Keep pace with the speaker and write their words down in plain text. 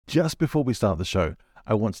just before we start the show,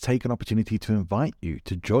 I want to take an opportunity to invite you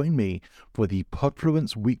to join me for the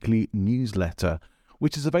Podfluence Weekly newsletter,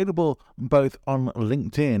 which is available both on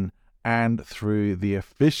LinkedIn and through the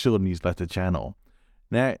official newsletter channel.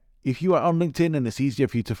 Now, if you are on LinkedIn and it's easier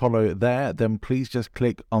for you to follow there, then please just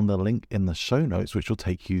click on the link in the show notes, which will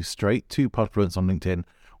take you straight to Podfluence on LinkedIn,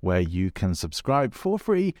 where you can subscribe for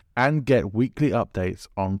free and get weekly updates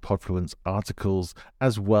on Podfluence articles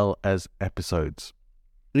as well as episodes.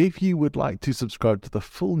 If you would like to subscribe to the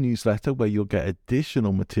full newsletter where you'll get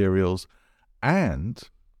additional materials and,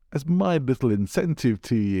 as my little incentive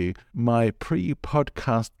to you, my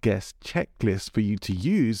pre-podcast guest checklist for you to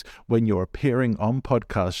use when you're appearing on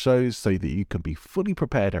podcast shows so that you can be fully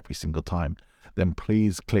prepared every single time, then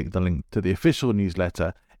please click the link to the official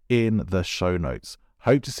newsletter in the show notes.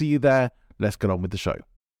 Hope to see you there. Let's get on with the show.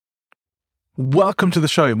 Welcome to the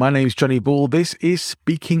show. My name is Johnny Ball. This is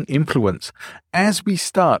Speaking Influence. As we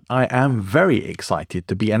start, I am very excited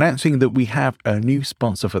to be announcing that we have a new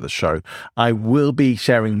sponsor for the show. I will be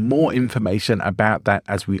sharing more information about that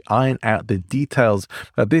as we iron out the details.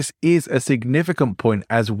 But this is a significant point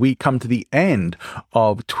as we come to the end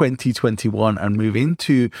of 2021 and move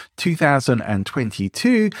into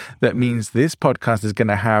 2022. That means this podcast is going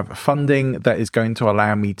to have funding that is going to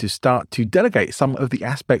allow me to start to delegate some of the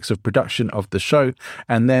aspects of production of the show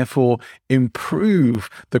and therefore improve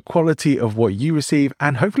the quality of what you receive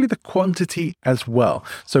and hopefully the quantity as well.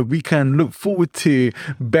 So we can look forward to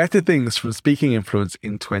better things from Speaking Influence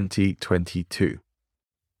in 2022.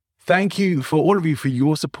 Thank you for all of you for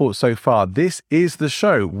your support so far. This is the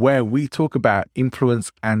show where we talk about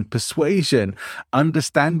influence and persuasion,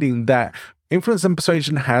 understanding that influence and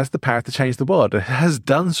persuasion has the power to change the world. It has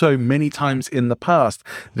done so many times in the past.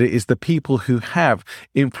 That it is the people who have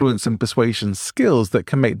influence and persuasion skills that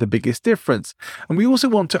can make the biggest difference. And we also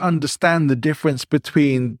want to understand the difference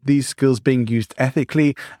between these skills being used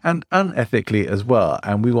ethically and unethically as well.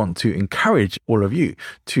 And we want to encourage all of you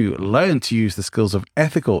to learn to use the skills of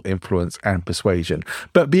ethical influence and persuasion,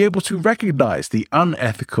 but be able to recognize the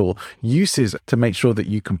unethical uses to make sure that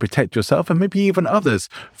you can protect yourself and maybe even others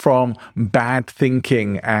from bad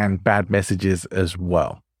thinking and bad messages as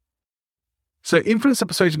well. So influence and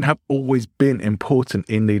persuasion have always been important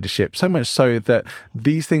in leadership, so much so that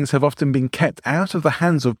these things have often been kept out of the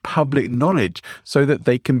hands of public knowledge so that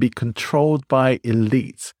they can be controlled by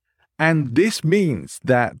elites. And this means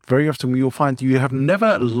that very often you will find you have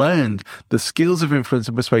never learned the skills of influence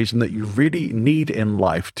and persuasion that you really need in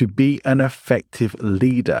life to be an effective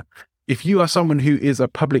leader. If you are someone who is a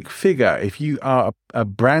public figure, if you are a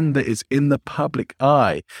brand that is in the public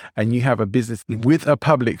eye and you have a business with a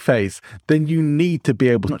public face, then you need to be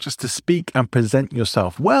able not just to speak and present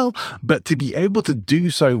yourself well, but to be able to do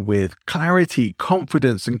so with clarity,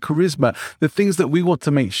 confidence, and charisma, the things that we want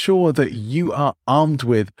to make sure that you are armed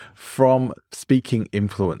with from Speaking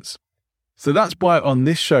Influence. So that's why on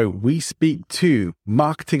this show, we speak to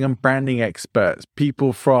marketing and branding experts,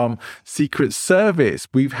 people from Secret Service.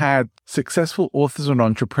 We've had successful authors and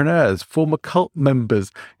entrepreneurs, former cult members,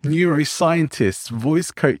 neuroscientists, voice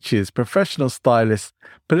coaches, professional stylists,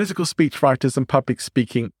 political speechwriters, and public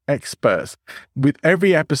speaking experts. With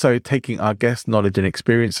every episode taking our guest knowledge and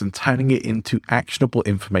experience and turning it into actionable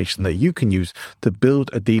information that you can use to build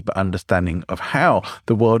a deeper understanding of how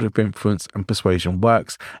the world of influence and persuasion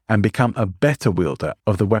works and become a better wielder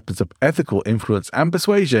of the weapons of ethical influence and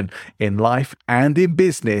persuasion in life and in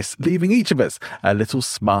business, leaving each of us a little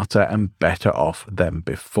smarter and better off than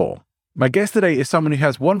before. My guest today is someone who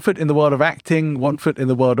has one foot in the world of acting, one foot in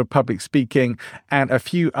the world of public speaking, and a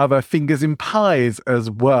few other fingers in pies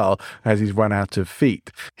as well, as he's run out of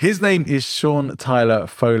feet. His name is Sean Tyler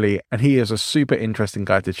Foley, and he is a super interesting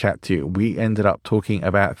guy to chat to. We ended up talking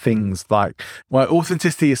about things like why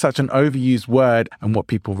authenticity is such an overused word and what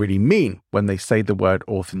people really mean when they say the word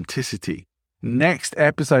authenticity. Next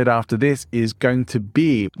episode after this is going to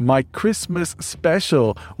be my Christmas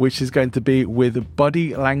special, which is going to be with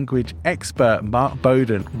body language expert Mark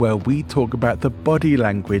Bowden, where we talk about the body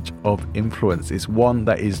language of influence. It's one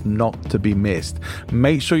that is not to be missed.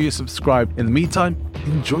 Make sure you subscribe. In the meantime,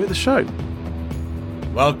 enjoy the show.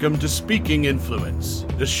 Welcome to Speaking Influence,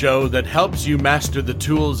 the show that helps you master the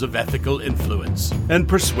tools of ethical influence and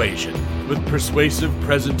persuasion with persuasive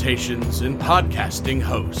presentations and podcasting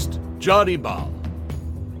host, Johnny Ball.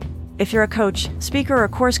 If you're a coach, speaker, or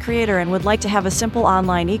course creator and would like to have a simple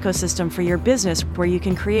online ecosystem for your business where you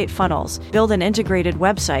can create funnels, build an integrated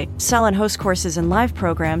website, sell and host courses and live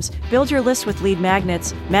programs, build your list with lead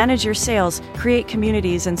magnets, manage your sales, create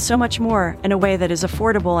communities, and so much more in a way that is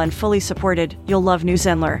affordable and fully supported, you'll love New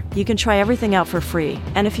Zenler. You can try everything out for free.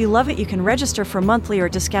 And if you love it, you can register for monthly or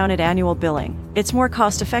discounted annual billing. It's more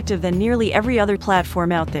cost-effective than nearly every other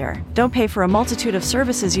platform out there. Don't pay for a multitude of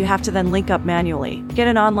services you have to then link up manually. Get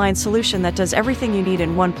an online solution that does everything you need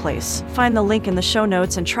in one place. Find the link in the show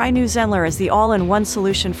notes and try New Zenler as the all-in-one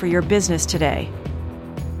solution for your business today.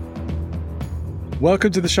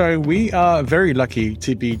 Welcome to the show. We are very lucky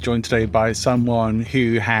to be joined today by someone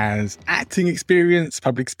who has acting experience,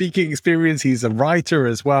 public speaking experience. He's a writer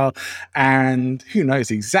as well. And who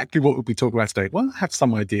knows exactly what we'll be talking about today. Well, I have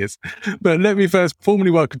some ideas. But let me first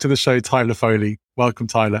formally welcome to the show, Tyler Foley. Welcome,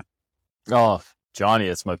 Tyler. Oh, Johnny,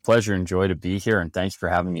 it's my pleasure and joy to be here. And thanks for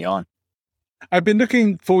having me on. I've been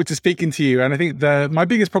looking forward to speaking to you, and I think my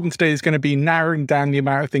biggest problem today is going to be narrowing down the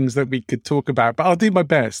amount of things that we could talk about, but I'll do my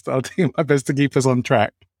best. I'll do my best to keep us on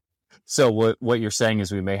track. So what you're saying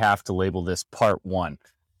is we may have to label this part 1.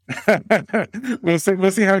 We'll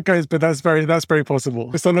see how it goes, but that's very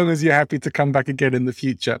possible, so long as you're happy to come back again in the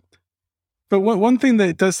future. But one thing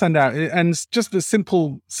that does stand out, and just the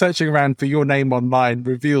simple searching around for your name online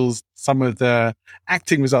reveals some of the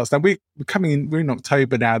acting results. Now we're in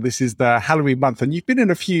October now. This is the Halloween month, and you've been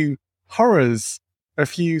in a few horrors, a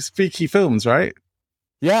few spooky films, right?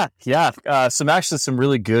 Yeah. Some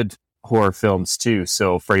really good horror films too.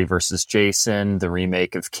 So Freddy vs. Jason, the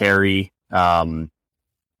remake of Carrie, even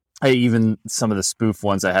some of the spoof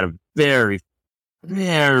ones. I had a very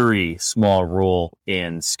small role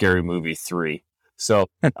in Scary Movie 3. So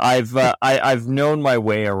I've known my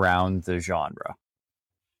way around the genre.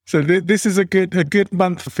 So this is a good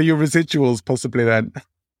month for your residuals, possibly then.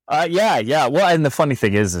 Yeah. Well, and the funny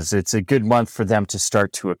thing is it's a good month for them to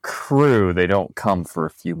start to accrue. They don't come for a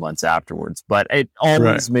few months afterwards, but it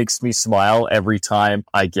always makes me smile every time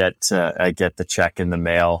I get the check in the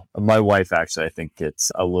mail. My wife actually, I think,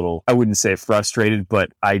 gets a little, I wouldn't say frustrated,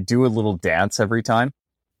 but I do a little dance every time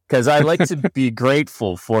because I like to be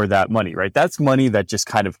grateful for that money, right? That's money that just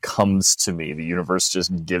kind of comes to me. The universe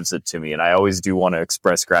just gives it to me. And I always do want to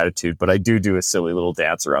express gratitude, but I do a silly little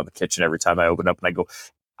dance around the kitchen every time I open up and I go,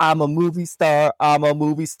 I'm a movie star.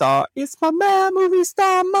 It's my man, movie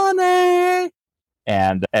star money.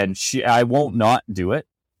 And I won't not do it.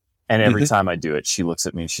 And every time I do it, she looks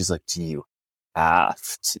at me and she's like, do you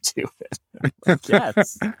have to do it? Like,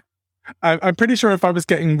 yes. I'm pretty sure if I was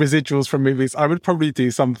getting residuals from movies, I would probably do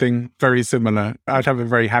something very similar. I'd have a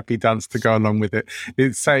very happy dance to go along with it.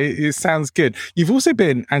 It sounds good. You've also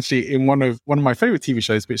been actually in one of my favorite TV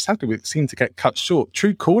shows, which sadly seemed to get cut short,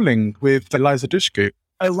 True Calling with Eliza Dushku.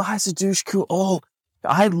 Eliza Dushku. Oh,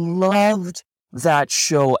 I loved that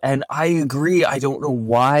show. And I agree. I don't know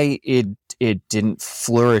why it didn't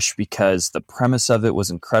flourish because the premise of it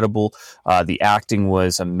was incredible. The acting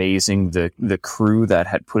was amazing. The crew that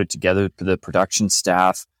had put it together, the production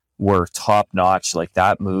staff were top notch. Like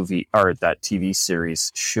that movie or that TV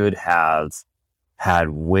series should have had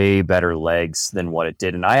way better legs than what it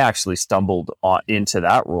did. And I actually stumbled into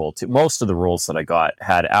that role too. Most of the roles that I got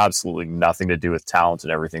had absolutely nothing to do with talent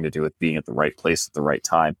and everything to do with being at the right place at the right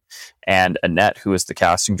time. And Annette, who was the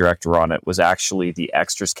casting director on it, was actually the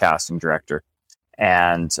extras casting director.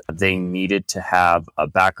 And they needed to have a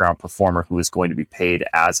background performer who was going to be paid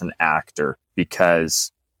as an actor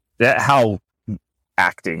because that's how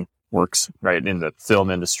acting works, right? In the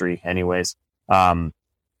film industry anyways.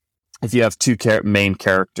 If you have two main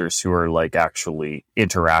characters who are like actually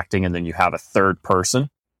interacting and then you have a third person,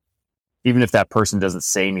 even if that person doesn't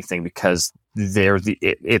say anything because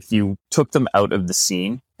if you took them out of the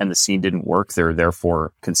scene and the scene didn't work, they're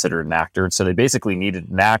therefore considered an actor. And so they basically needed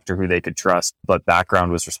an actor who they could trust, but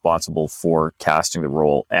background was responsible for casting the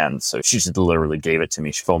role. And so she just literally gave it to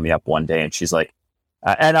me. She phoned me up one day and she's like,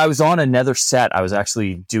 and I was on another set. I was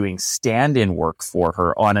actually doing stand-in work for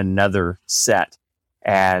her on another set.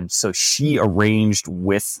 And so she arranged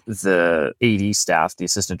with the AD staff, the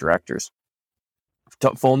assistant directors,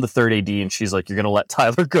 phoned the third AD and she's like, you're going to let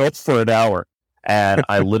Tyler go for an hour. And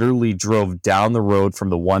I literally drove down the road from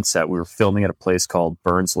the one set. We were filming at a place called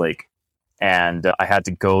Burns Lake. And I had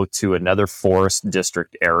to go to another forest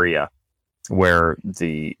district area where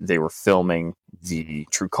they were filming the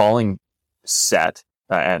True Calling set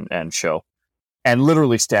and show. And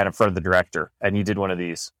literally stand in front of the director. And he did one of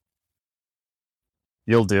these.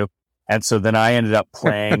 You'll do. And so then I ended up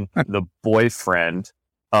playing the boyfriend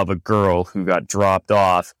of a girl who got dropped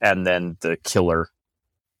off, and then the killer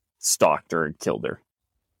stalked her and killed her.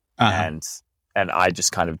 and I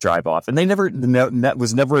just kind of drive off, and that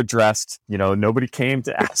was never addressed. Nobody came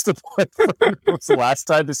to ask the boyfriend. It was the last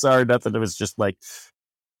time they saw her. Nothing. It was just like,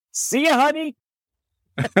 see ya, honey.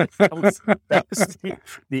 that was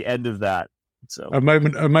the end of that. So a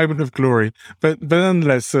moment of glory, but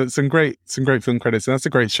nonetheless, some great film credits, and that's a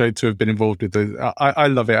great show to have been involved with. I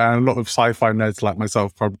love it, and a lot of sci-fi nerds like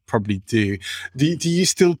myself probably do. Do you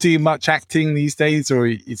still do much acting these days, or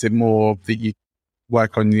is it more that you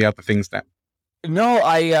work on the other things now? No,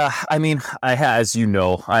 as you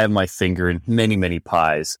know, I have my finger in many, many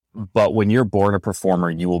pies. But when you're born a performer,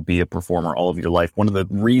 you will be a performer all of your life. One of the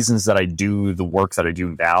reasons that I do the work that I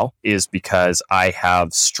do now is because I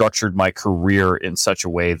have structured my career in such a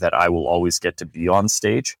way that I will always get to be on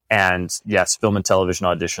stage. And yes, film and television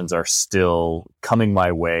auditions are still coming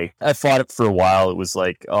my way. I fought it for a while. It was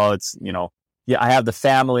like, yeah, I have the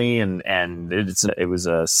family, and it was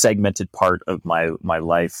a segmented part of my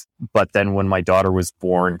life. But then when my daughter was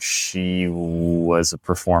born, she was a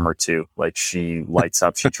performer too. Like, she lights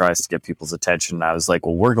up, she tries to get people's attention. And I was like,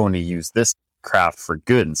 well, we're going to use this craft for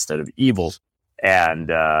good instead of evil.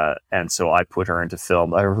 And so I put her into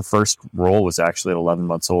film. Her first role was actually at 11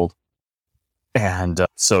 months old. And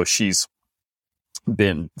so she's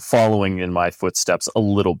been following in my footsteps a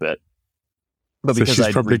little bit. But because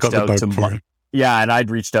I'd reached out to I'd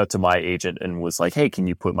reached out to my agent and was like, hey, can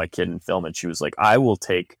you put my kid in film? And she was like, I will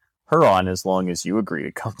take her on as long as you agree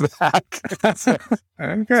to come back. So,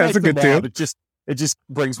 okay, that's a good deal. It just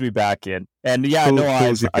brings me back in. And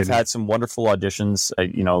I've had some wonderful auditions.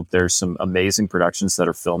 There's some amazing productions that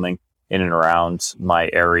are filming in and around my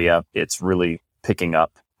area. It's really picking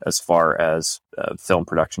up as far as film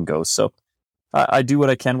production goes. So I do what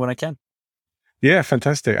I can when I can. Yeah,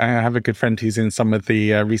 fantastic. I have a good friend who's in some of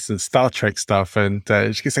the recent Star Trek stuff, and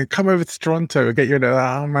she keeps saying, come over to Toronto and get you.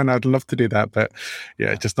 Oh man, I'd love to do that, but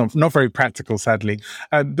yeah, just not very practical, sadly.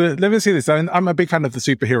 But let me see this. I'm a big fan of the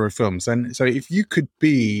superhero films, and so if you could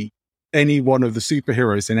be any one of the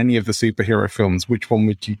superheroes in any of the superhero films, which one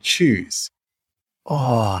would you choose?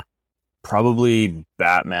 Oh, probably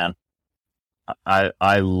Batman. I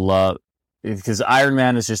love, because Iron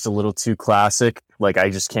Man is just a little too classic. Like,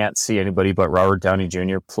 I just can't see anybody but Robert Downey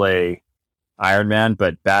Jr. play Iron Man,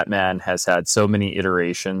 but Batman has had so many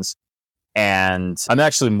iterations. And I'm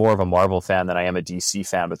actually more of a Marvel fan than I am a DC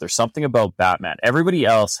fan, but there's something about Batman. Everybody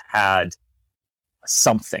else had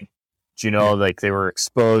something. Like they were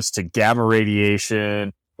exposed to gamma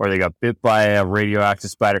radiation, or they got bit by a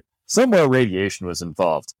radioactive spider. Somewhere radiation was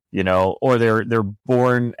involved, or they're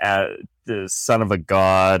born at the son of a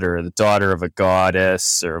god or the daughter of a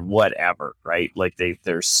goddess or whatever, right? Like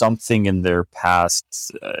there's something in their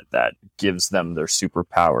past that gives them their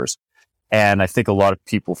superpowers. And I think a lot of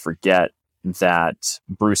people forget that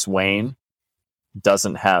Bruce Wayne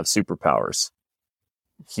doesn't have superpowers.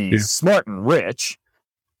 He's smart and rich,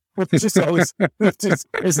 which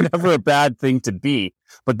is never a bad thing to be.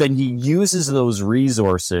 But then he uses those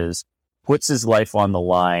resources, puts his life on the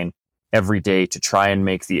line every day to try and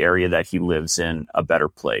make the area that he lives in a better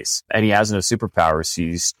place. And he has no superpowers.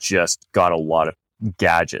 He's just got a lot of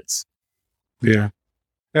gadgets. Yeah.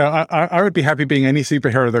 Yeah, I would be happy being any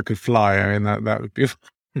superhero that could fly. I mean, that would be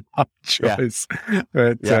my choice. Yeah.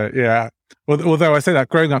 But yeah. Although I say that,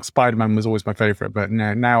 growing up, Spider-Man was always my favorite. But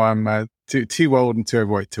now I'm too old and too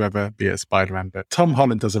overweight to ever be a Spider-Man. But Tom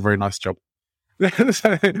Holland does a very nice job.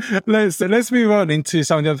 So let's move on into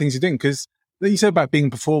some of the other things you're doing, because you said about being a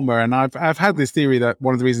performer, and I've had this theory that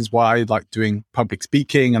one of the reasons why I like doing public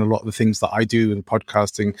speaking and a lot of the things that I do in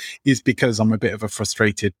podcasting is because I'm a bit of a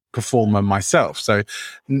frustrated performer myself. So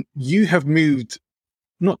you have moved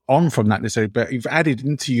not on from that necessarily, but you've added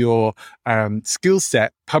into your skill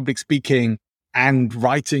set public speaking and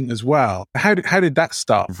writing as well. How did that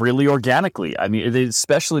start? Really organically. I mean,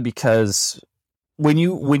 especially because when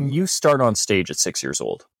you start on stage at 6 years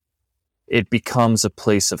old, it becomes a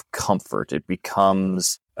place of comfort. It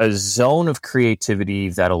becomes a zone of creativity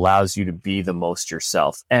that allows you to be the most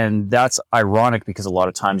yourself. And that's ironic because a lot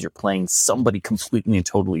of times you're playing somebody completely and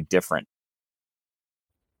totally different.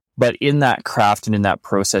 But in that craft and in that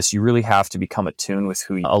process, you really have to become attuned with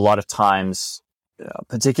who you are. A lot of times,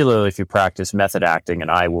 particularly if you practice method acting, and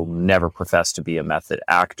I will never profess to be a method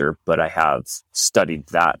actor, but I have studied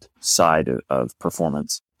that side of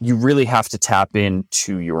performance. You really have to tap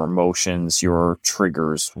into your emotions, your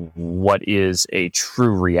triggers. What is a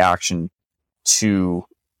true reaction to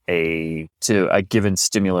a given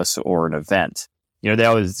stimulus or an event? They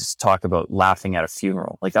always talk about laughing at a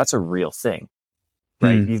funeral. Like, that's a real thing,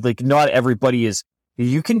 right? Like, not everybody is.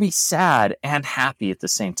 You can be sad and happy at the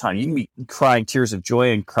same time. You can be crying tears of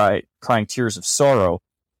joy and crying tears of sorrow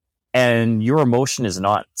and your emotion is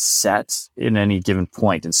not set in any given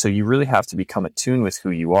point. And so you really have to become attuned with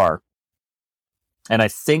who you are. And I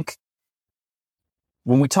think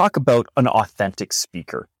when we talk about an authentic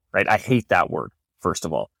speaker, right? I hate that word, first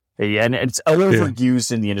of all. And it's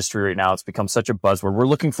overused in the industry right now. It's become such a buzzword. We're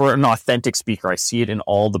looking for an authentic speaker. I see it in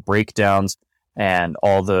all the breakdowns and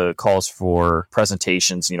all the calls for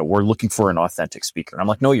presentations. You know, we're looking for an authentic speaker. And I'm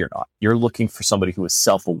like, no, you're not. You're looking for somebody who is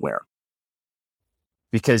self-aware.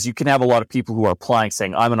 Because you can have a lot of people who are applying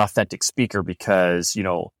saying, I'm an authentic speaker because, you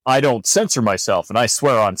know, I don't censor myself and I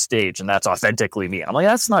swear on stage and that's authentically me. I'm like,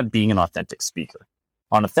 that's not being an authentic speaker.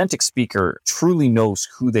 An authentic speaker truly knows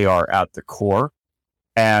who they are at the core,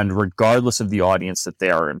 and regardless of the audience that they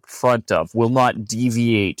are in front of, will not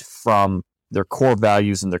deviate from their core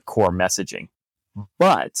values and their core messaging.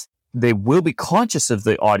 But they will be conscious of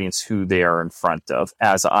the audience who they are in front of,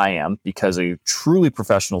 as I am, because a truly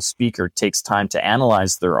professional speaker takes time to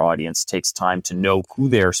analyze their audience, takes time to know who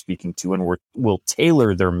they are speaking to, and will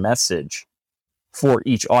tailor their message for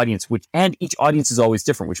each audience, and each audience is always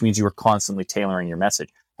different, which means you are constantly tailoring your message.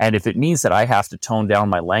 And if it means that I have to tone down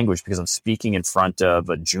my language because I'm speaking in front of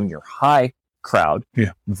a junior high crowd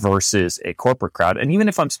versus a corporate crowd, and even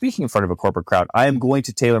if I'm speaking in front of a corporate crowd, I am going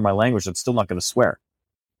to tailor my language. I'm still not going to swear.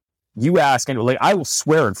 You ask, and like, I will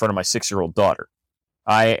swear in front of my 6-year-old daughter.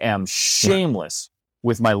 I am shameless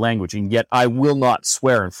with my language, and yet I will not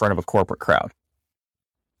swear in front of a corporate crowd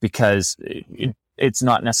because it's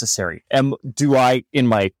not necessary. Do I, in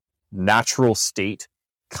my natural state,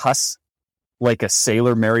 cuss like a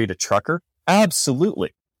sailor married a trucker?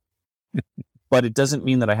 Absolutely. But it doesn't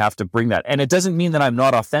mean that I have to bring that. And it doesn't mean that I'm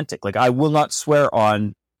not authentic. Like, I will not swear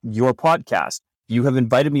on your podcast. You have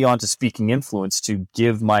invited me on to Speaking Influence to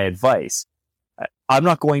give my advice. I'm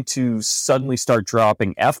not going to suddenly start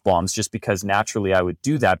dropping F-bombs just because naturally I would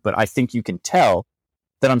do that. But I think you can tell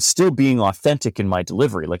that I'm still being authentic in my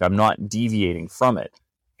delivery. Like, I'm not deviating from it.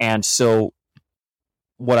 And so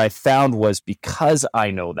what I found was, because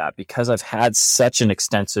I know that, because I've had such an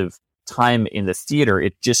extensive time in the theater,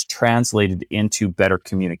 it just translated into better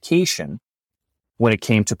communication when it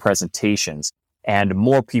came to presentations. And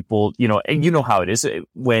more people, you know, and you know how it is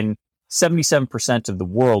when 77% of the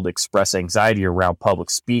world express anxiety around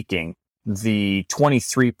public speaking, the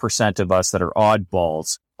 23% of us that are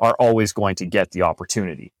oddballs are always going to get the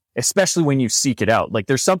opportunity, especially when you seek it out. Like,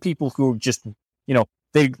 there's some people who just, you know,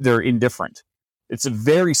 they're indifferent. It's a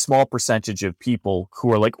very small percentage of people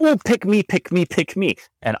who are like, oh, pick me, pick me, pick me.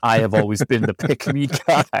 And I have always been the pick me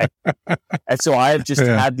guy. And so I have just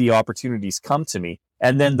had the opportunities come to me.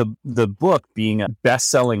 And then the book, being a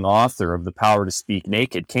best-selling author of The Power to Speak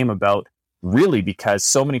Naked, came about really because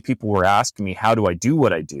so many people were asking me, how do I do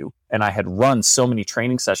what I do? And I had run so many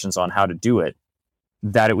training sessions on how to do it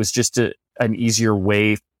that it was just an easier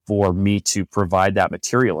way for me to provide that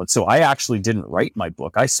material. And so I actually didn't write my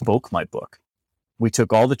book. I spoke my book. We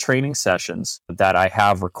took all the training sessions that I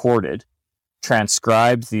have recorded,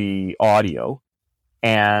 transcribed the audio,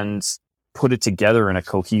 and put it together in a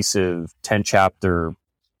cohesive 10-chapter,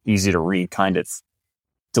 easy to read kind of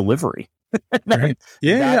delivery. Right.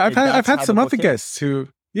 I've had some other guests who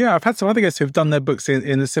have done their books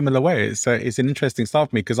in a similar way. It's an interesting style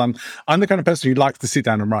for me because I'm the kind of person who likes to sit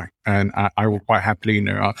down and write, and I will quite happily, you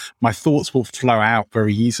know, my thoughts will flow out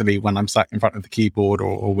very easily when I'm sat in front of the keyboard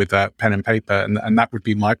or with a pen and paper, and that would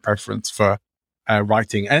be my preference for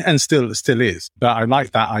writing, and still is. But I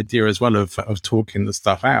like that idea as well of talking the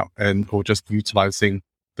stuff out or just utilizing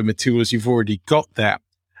the materials you've already got there.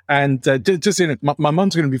 And just in it, my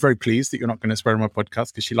mom's going to be very pleased that you're not going to swear on my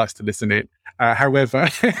podcast because she likes to listen to it. However,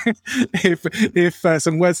 if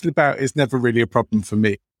some words slip out, it's never really a problem for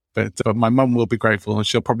me. But my mum will be grateful, and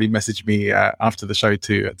she'll probably message me after the show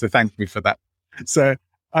to thank me for that. So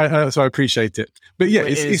I appreciate it. But yeah,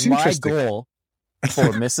 it's interesting. My goal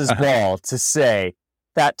for Mrs. Ball to say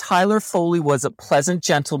that Tyler Foley was a pleasant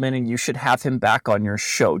gentleman, and you should have him back on your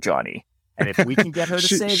show, Johnny. And if we can get her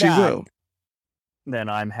to say that, will. Then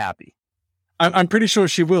I'm happy. I'm pretty sure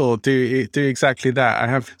she will do exactly that. I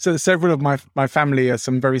have several of my family are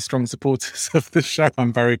some very strong supporters of the show.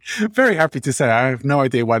 I'm very, very happy to say. I have no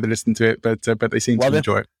idea why they listen to it, but they seem to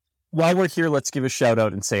enjoy it. While we're here, let's give a shout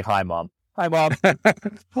out and say hi, Mom. Hi, Mom.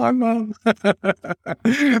 Hi, Mom.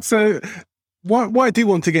 So what I do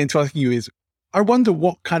want to get into asking you is, I wonder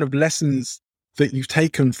what kind of lessons that you've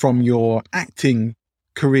taken from your acting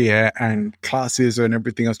career and classes and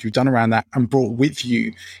everything else you've done around that and brought with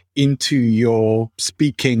you into your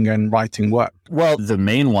speaking and writing work. Well, the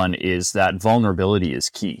main one is that vulnerability is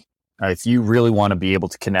key. If you really want to be able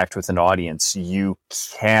to connect with an audience, you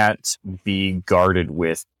can't be guarded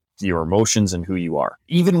with your emotions and who you are.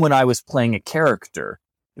 Even when I was playing a character,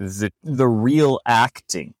 the real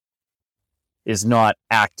acting is not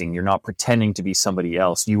acting. You're not pretending to be somebody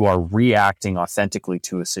else. You are reacting authentically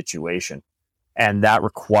to a situation. And that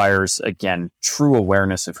requires, again, true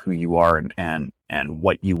awareness of who you are and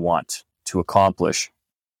what you want to accomplish.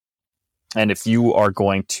 And if you are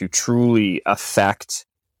going to truly affect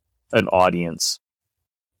an audience,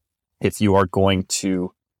 if you are going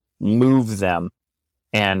to move them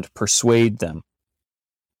and persuade them,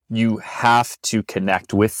 you have to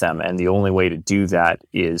connect with them. And the only way to do that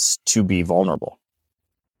is to be vulnerable.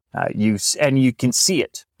 You can see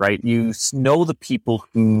it, right? You know the people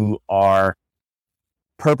who are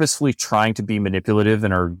purposefully trying to be manipulative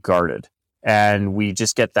and are guarded. And we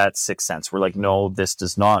just get that sixth sense. We're like, no,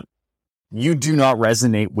 you do not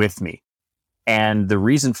resonate with me. And the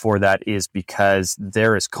reason for that is because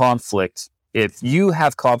there is conflict. If you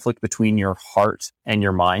have conflict between your heart and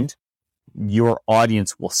your mind, your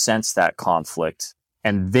audience will sense that conflict,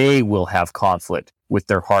 and they will have conflict with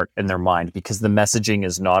their heart and their mind because the messaging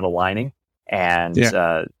is not aligning. And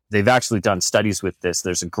they've actually done studies with this.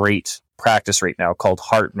 There's a great practice right now called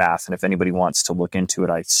heart math. And if anybody wants to look into it,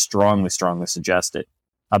 I strongly suggest it,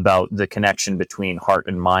 about the connection between heart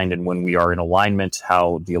and mind. And when we are in alignment,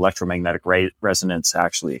 how the electromagnetic resonance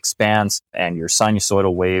actually expands, and your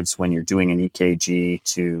sinusoidal waves when you're doing an EKG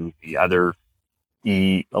to the other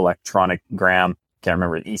electronic gram, can't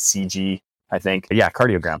remember, ECG, I think. Yeah,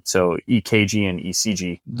 cardiogram. So EKG and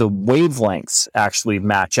ECG, the wavelengths actually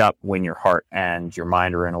match up when your heart and your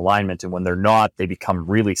mind are in alignment. And when they're not, they become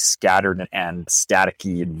really scattered and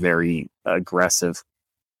staticky and very aggressive.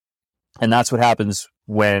 And that's what happens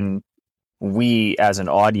when we as an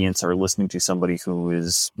audience are listening to somebody who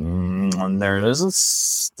is,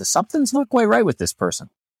 something's not quite right with this person.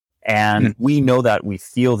 And we know that, we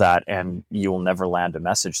feel that, and you'll never land a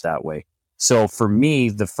message that way. So for me,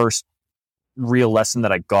 the first real lesson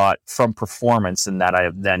that I got from performance and that I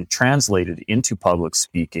have then translated into public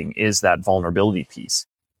speaking is that vulnerability piece,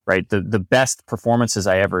 right? The best performances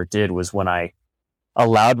I ever did was when I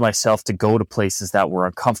allowed myself to go to places that were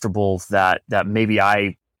uncomfortable, that maybe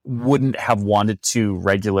I wouldn't have wanted to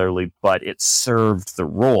regularly, but it served the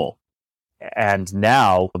role. And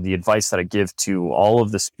now the advice that I give to all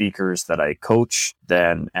of the speakers that I coach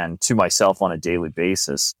then and to myself on a daily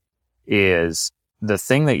basis is the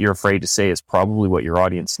thing that you're afraid to say is probably what your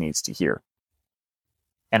audience needs to hear.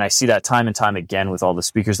 And I see that time and time again with all the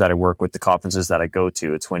speakers that I work with, the conferences that I go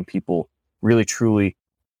to. It's when people really, truly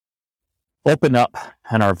open up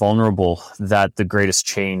and are vulnerable that the greatest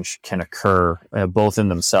change can occur, both in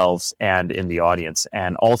themselves and in the audience.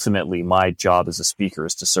 And ultimately, my job as a speaker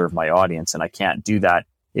is to serve my audience. And I can't do that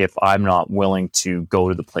if I'm not willing to go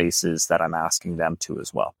to the places that I'm asking them to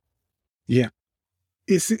as well. Yeah.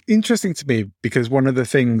 It's interesting to me because one of the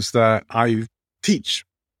things that I teach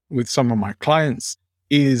with some of my clients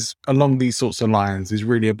is along these sorts of lines, is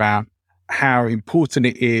really about how important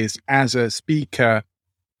it is as a speaker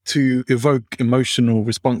to evoke emotional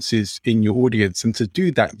responses in your audience. And to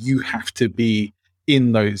do that, you have to be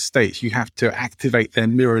in those states. You have to activate their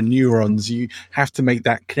mirror neurons. You have to make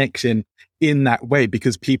that connection in that way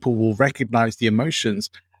because people will recognize the emotions.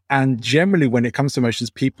 And generally, when it comes to emotions,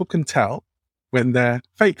 people can tell when they're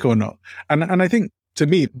fake or not. And I think, to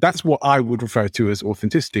me, that's what I would refer to as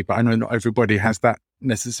authenticity. But I know not everybody has that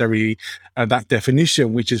necessary, that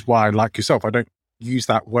definition, which is why, like yourself, I don't use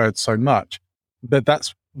that word so much. But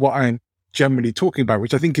that's what I'm generally talking about,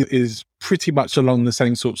 which I think is pretty much along the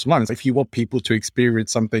same sorts of lines. If you want people to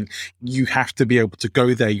experience something, you have to be able to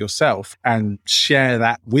go there yourself and share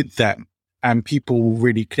that with them. And people will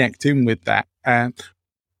really connect in with that. And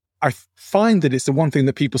I find that it's the one thing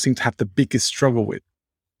that people seem to have the biggest struggle with.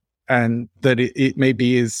 And that it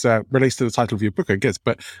maybe is, relates to the title of your book, I guess,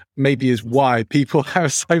 but maybe is why people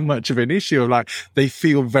have so much of an issue of like, they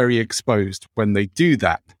feel very exposed when they do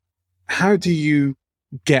that. How do you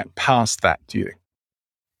get past that, do you think?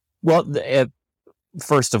 Well,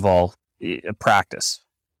 first of all, practice.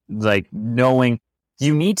 Like knowing,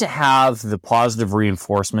 you need to have the positive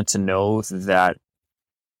reinforcement to know that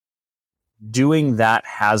doing that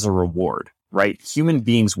has a reward, right? Human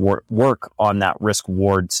beings work on that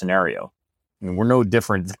risk-reward scenario. I mean, we're no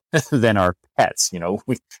different than our pets. You know,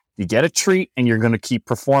 you get a treat and you're going to keep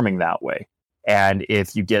performing that way. And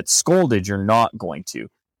if you get scolded, you're not going to.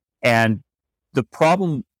 And the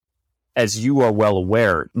problem, as you are well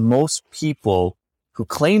aware, most people who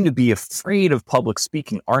claim to be afraid of public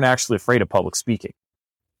speaking aren't actually afraid of public speaking.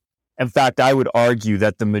 In fact, I would argue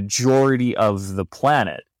that the majority of the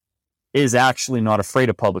planet is actually not afraid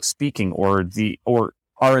of public speaking, or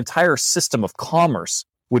our entire system of commerce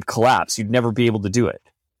would collapse. You'd never be able to do it.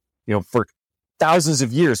 You know, for thousands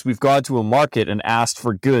of years, we've gone to a market and asked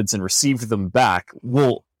for goods and received them back.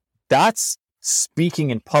 Well, that's speaking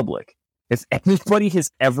in public. If anybody has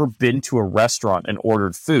ever been to a restaurant and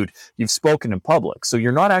ordered food, you've spoken in public. So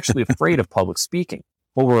you're not actually afraid of public speaking.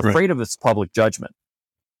 What we're afraid of is public judgment.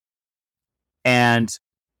 And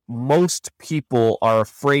most people are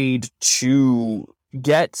afraid to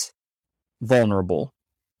get vulnerable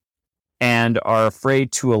and are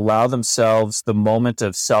afraid to allow themselves the moment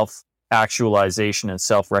of self-actualization and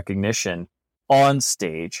self-recognition on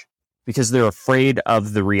stage because they're afraid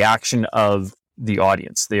of the reaction of the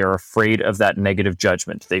audience. They are afraid of that negative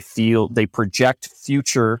judgment. They project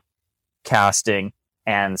future casting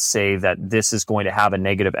and say that this is going to have a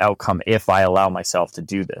negative outcome if I allow myself to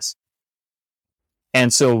do this.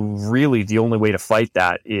 And so really the only way to fight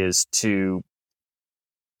that is to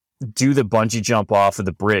do the bungee jump off of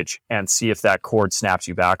the bridge and see if that cord snaps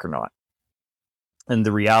you back or not. And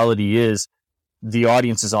the reality is the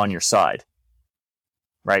audience is on your side,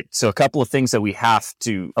 right? So a couple of things that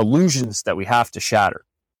illusions that we have to shatter.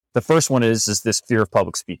 The first one is this fear of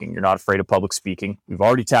public speaking. You're not afraid of public speaking. We've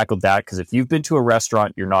already tackled that because if you've been to a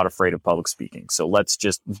restaurant, you're not afraid of public speaking. So let's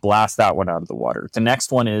just blast that one out of the water. The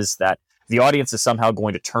next one is that the audience is somehow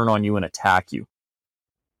going to turn on you and attack you.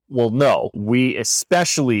 Well, no, we,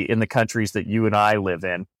 especially in the countries that you and I live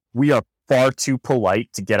in, we are far too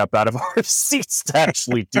polite to get up out of our seats to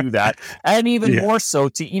actually do that. And even more so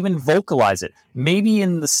to even vocalize it. Maybe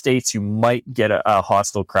in the States, you might get a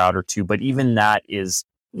hostile crowd or two, but even that is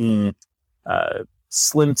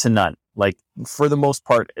slim to none. Like for the most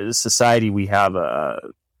part, as a society, we have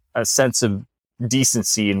a sense of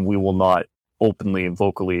decency and we will not openly and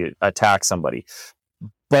vocally attack somebody.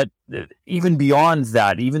 But even beyond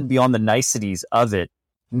that, even beyond the niceties of it,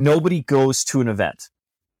 nobody goes to an event.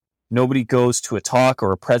 Nobody goes to a talk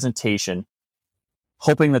or a presentation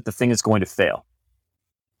hoping that the thing is going to fail.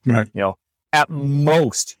 Right. You know, at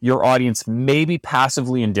most, your audience may be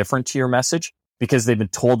passively indifferent to your message because they've been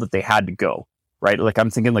told that they had to go, right? Like I'm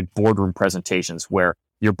thinking like boardroom presentations where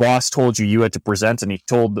your boss told you had to present and he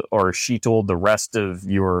told or she told the rest of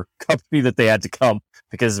your company that they had to come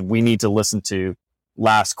because we need to listen to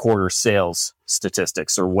last quarter sales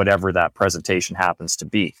statistics or whatever that presentation happens to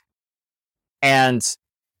be. And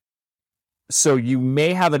so you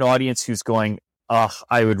may have an audience who's going,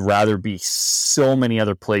 I would rather be so many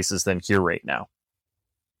other places than here right now.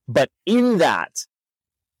 But in that,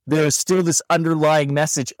 there's still this underlying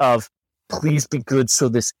message of, please be good so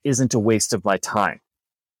this isn't a waste of my time.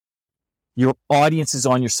 Your audience is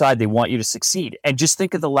on your side. They want you to succeed. And just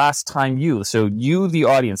think of the last time you, the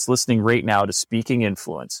audience listening right now to Speaking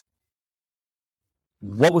Influence,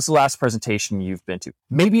 what was the last presentation you've been to?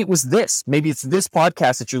 Maybe it was this. Maybe it's this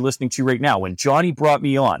podcast that you're listening to right now. When Johnny brought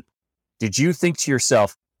me on, did you think to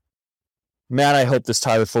yourself, man, I hope this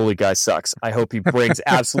Tyler Foley guy sucks. I hope he brings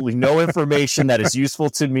absolutely no information that is useful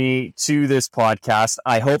to me to this podcast.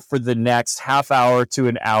 I hope for the next half hour to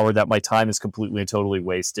an hour that my time is completely and totally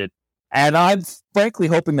wasted. And I'm frankly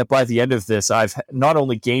hoping that by the end of this, I've not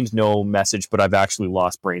only gained no message, but I've actually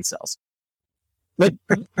lost brain cells. But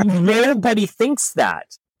nobody thinks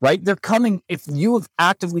that, right? They're coming. If you have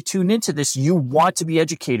actively tuned into this, you want to be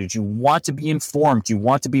educated. You want to be informed. You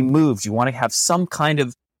want to be moved. You want to have some kind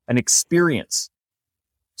of an experience.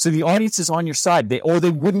 So the audience is on your side. They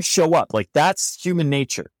wouldn't show up. Like that's human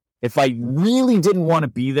nature. If I really didn't want to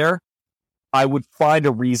be there, I would find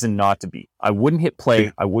a reason not to be. I wouldn't hit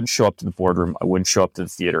play. I wouldn't show up to the boardroom. I wouldn't show up to the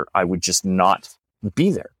theater. I would just not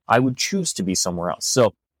be there. I would choose to be somewhere else.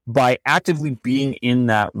 So by actively being in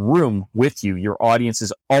that room with you, your audience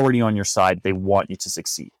is already on your side. They want you to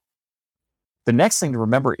succeed. The next thing to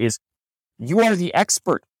remember is you are the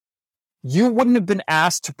expert. You wouldn't have been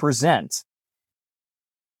asked to present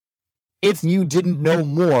if you didn't know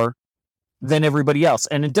more than everybody else.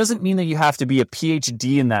 And it doesn't mean that you have to be a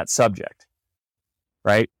PhD in that subject.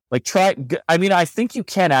 Right? Like I think you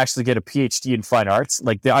can actually get a PhD in fine arts.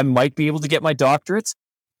 Like I might be able to get my doctorates,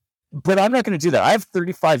 but I'm not going to do that. I have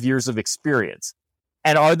 35 years of experience.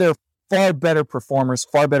 And are there far better performers,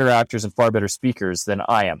 far better actors, and far better speakers than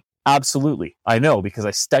I am? Absolutely. I know because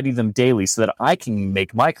I study them daily so that I can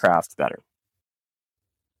make my craft better.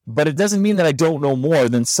 But it doesn't mean that I don't know more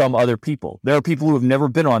than some other people. There are people who have never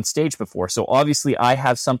been on stage before. So obviously I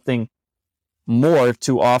have something more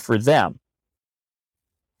to offer them.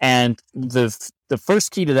 And the first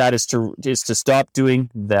key to that is to stop doing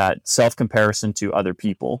that self-comparison to other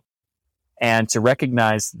people and to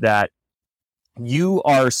recognize that you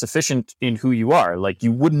are sufficient in who you are. Like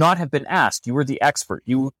you would not have been asked. You were the expert.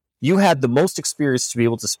 You You had the most experience to be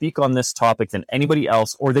able to speak on this topic than anybody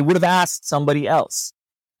else, or they would have asked somebody else.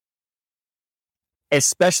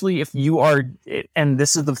 Especially if you are, and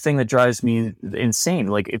this is the thing that drives me insane.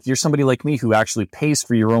 Like if you're somebody like me who actually pays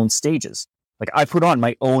for your own stages, like I put on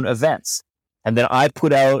my own events and then I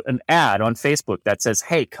put out an ad on Facebook that says,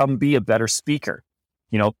 hey, come be a better speaker.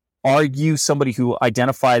 You know, are you somebody who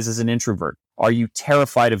identifies as an introvert? Are you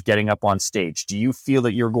terrified of getting up on stage? Do you feel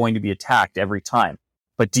that you're going to be attacked every time?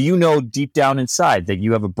 But do you know deep down inside that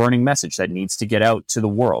you have a burning message that needs to get out to the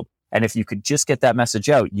world? And if you could just get that message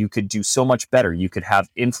out, you could do so much better. You could have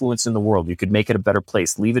influence in the world. You could make it a better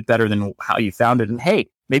place, leave it better than how you found it. And hey,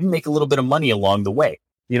 maybe make a little bit of money along the way.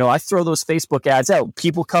 You know, I throw those Facebook ads out.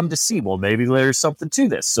 People come to see, well, maybe there's something to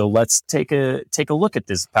this. So let's take a look at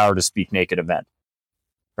this Power to Speak Naked event.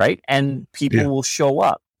 Right? And people will show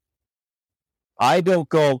up. I don't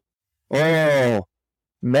go, oh,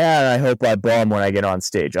 man, I hope I bomb when I get on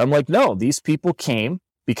stage. I'm like, no, these people came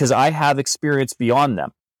because I have experience beyond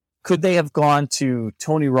them. Could they have gone to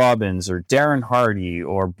Tony Robbins or Darren Hardy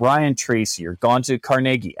or Brian Tracy or gone to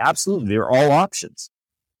Carnegie? Absolutely. They're all options.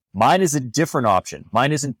 Mine is a different option.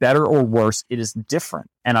 Mine isn't better or worse. It is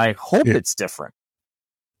different. And I hope it's different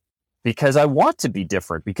because I want to be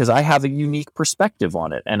different, because I have a unique perspective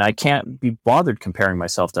on it and I can't be bothered comparing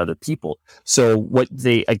myself to other people. So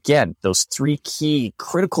those three key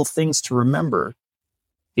critical things to remember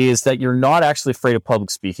is that you're not actually afraid of public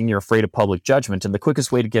speaking. You're afraid of public judgment. And the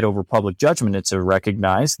quickest way to get over public judgment is to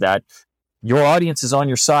recognize that your audience is on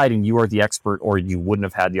your side and you are the expert, or you wouldn't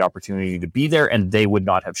have had the opportunity to be there and they would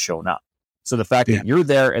not have shown up. So the fact that you're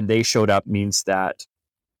there and they showed up means that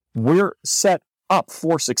we're set up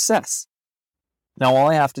for success. Now, all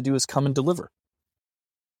I have to do is come and deliver.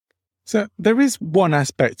 So there is one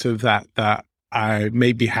aspect of that I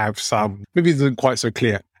maybe isn't quite so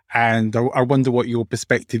clear. And I wonder what your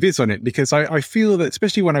perspective is on it, because I feel that,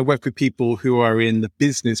 especially when I work with people who are in the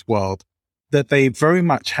business world, that they very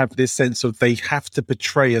much have this sense of they have to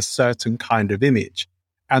portray a certain kind of image.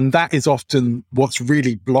 And that is often what's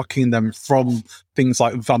really blocking them from things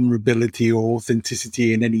like vulnerability or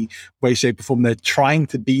authenticity in any way, shape, or form. They're trying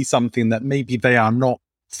to be something that maybe they are not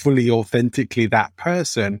fully authentically that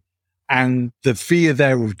person. And the fear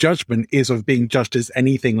there of judgment is of being judged as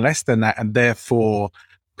anything less than that, and therefore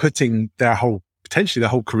putting potentially their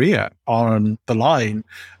whole career on the line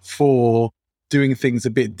for doing things a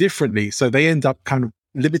bit differently. So they end up kind of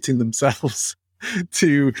limiting themselves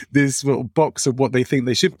to this little box of what they think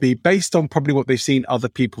they should be, based on probably what they've seen other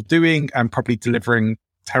people doing and probably delivering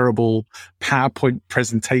terrible PowerPoint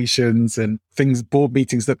presentations and board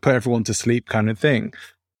meetings that put everyone to sleep kind of thing.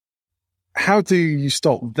 How do you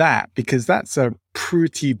stop that? Because that's a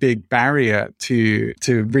pretty big barrier to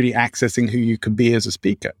really accessing who you can be as a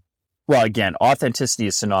speaker. Well, again, authenticity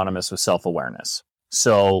is synonymous with self-awareness.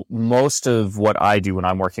 So most of what I do when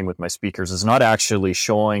I'm working with my speakers is not actually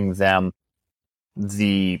showing them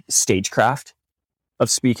the stagecraft of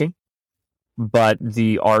speaking, but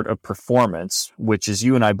the art of performance, which, as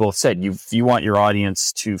you and I both said, if you want your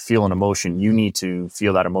audience to feel an emotion, you need to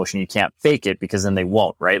feel that emotion. You can't fake it, because then they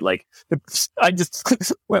won't, right? Like, I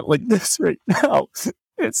just went like this right now.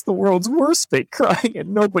 It's the world's worst fake crying,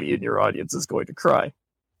 and nobody in your audience is going to cry.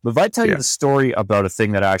 But if I tell you the story about a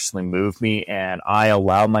thing that actually moved me, and I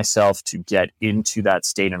allow myself to get into that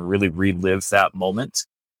state and really relive that moment,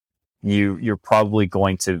 you're probably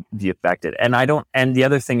going to be affected. And the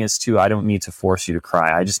other thing is too, I don't need to force you to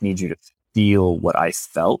cry. I just need you to feel what I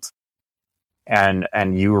felt, and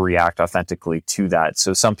you react authentically to that.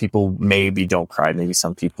 So some people maybe don't cry. Maybe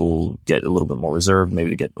some people get a little bit more reserved, maybe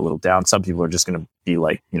they get a little down. Some people are just going to be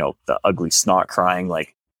like, the ugly snot crying,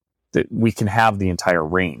 like that. We can have the entire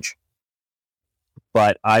range.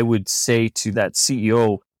 But I would say to that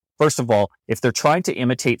CEO, first of all, if they're trying to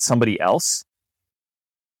imitate somebody else,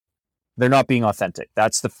 they're not being authentic.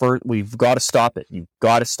 That's the first. We've got to stop it. You've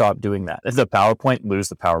got to stop doing that. If the PowerPoint, lose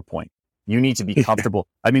the PowerPoint. You need to be comfortable.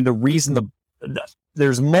 I mean, the reason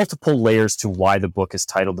there's multiple layers to why the book is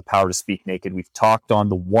titled The Power to Speak Naked. We've talked on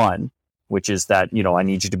the one, which is that, I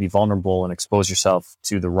need you to be vulnerable and expose yourself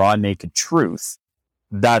to the raw, naked truth.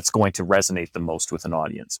 That's going to resonate the most with an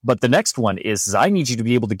audience. But the next one is I need you to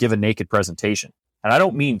be able to give a naked presentation. And I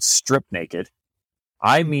don't mean strip naked.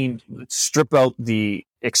 I mean, strip out the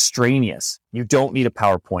extraneous. You don't need a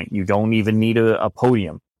PowerPoint. You don't even need a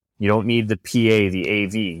podium. You don't need the PA, the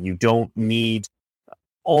AV. You don't need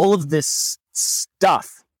all of this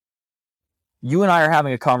stuff. You and I are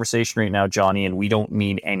having a conversation right now, Johnny, and we don't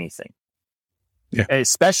mean anything. Yeah.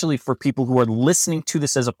 Especially for people who are listening to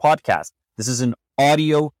this as a podcast. This is an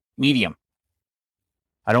audio medium.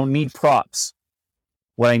 I don't need props.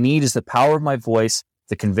 What I need is the power of my voice,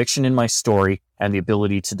 the conviction in my story, and the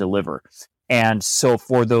ability to deliver. And so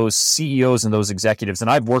for those CEOs and those executives, and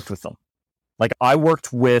I've worked with them, like I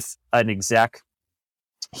worked with an exec.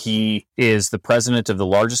 He is the president of the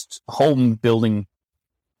largest home building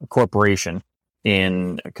corporation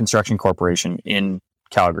construction corporation in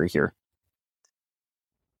Calgary here.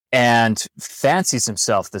 And fancies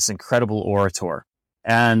himself this incredible orator.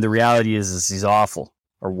 And the reality is he's awful,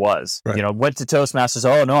 or was. Right. Went to Toastmasters.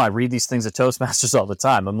 Oh, no, I read these things at Toastmasters all the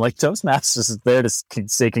time. I'm like, Toastmasters is there to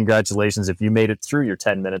say congratulations if you made it through your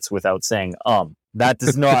 10 minutes without saying, That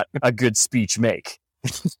does not a good speech make.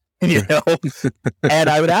 And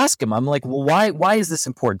I would ask him, I'm like, well, why is this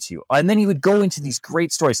important to you? And then he would go into these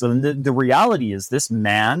great stories. So the reality is this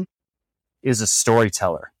man is a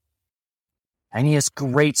storyteller. And he has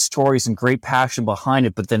great stories and great passion behind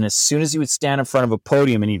it. But then as soon as he would stand in front of a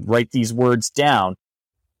podium and he'd write these words down,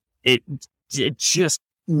 it just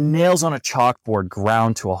nails on a chalkboard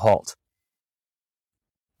ground to a halt.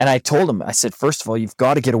 And I told him, I said, first of all, you've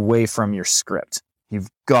got to get away from your script. You've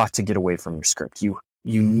got to get away from your script. You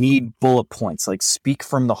need bullet points, like speak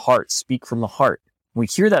from the heart, speak from the heart. We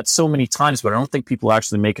hear that so many times, but I don't think people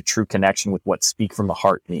actually make a true connection with what speak from the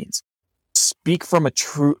heart means. Speak from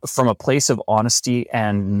a place of honesty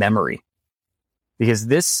and memory. Because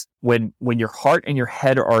this, when your heart and your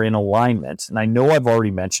head are in alignment, and I know I've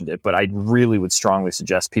already mentioned it, but I really would strongly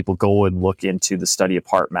suggest people go and look into the study of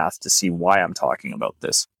HeartMath to see why I'm talking about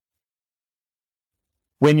this.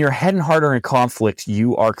 When your head and heart are in conflict,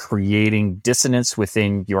 you are creating dissonance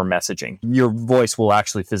within your messaging. Your voice will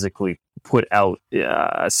actually physically put out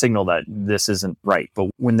a signal that this isn't right.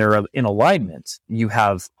 But when they're in alignment, you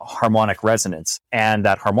have harmonic resonance. And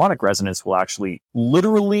that harmonic resonance will actually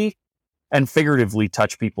literally and figuratively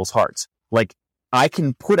touch people's hearts. Like I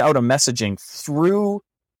can put out a messaging through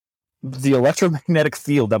the electromagnetic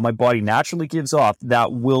field that my body naturally gives off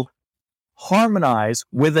that will harmonize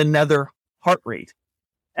with another heart rate.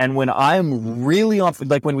 And when I'm really on,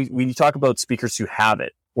 like when we talk about speakers who have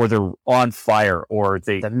it, or they're on fire, or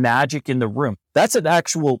the magic in the room, that's an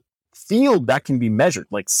actual field that can be measured.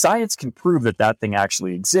 Like science can prove that thing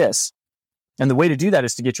actually exists. And the way to do that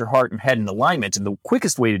is to get your heart and head in alignment. And the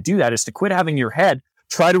quickest way to do that is to quit having your head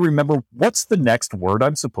try to remember what's the next word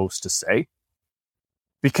I'm supposed to say,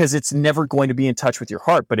 because it's never going to be in touch with your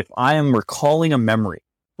heart. But if I am recalling a memory,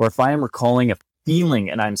 or if I am recalling a feeling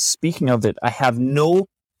and I'm speaking of it, I have no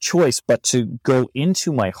choice but to go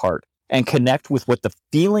into my heart and connect with what the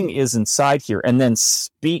feeling is inside here, and then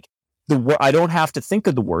speak the word. I don't have to think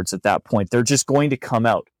of the words at that point. They're just going to come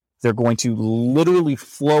out. They're going to literally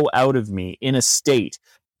flow out of me in a state.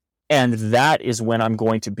 And that is when I'm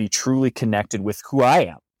going to be truly connected with who I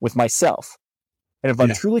am, with myself. And if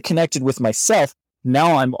I'm truly connected with myself,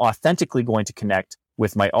 now I'm authentically going to connect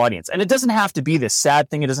with my audience. And it doesn't have to be this sad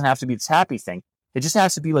thing. It doesn't have to be this happy thing. It just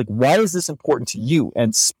has to be like, why is this important to you?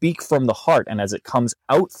 And speak from the heart. And as it comes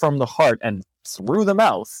out from the heart and through the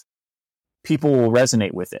mouth, people will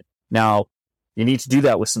resonate with it. Now, you need to do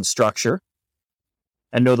that with some structure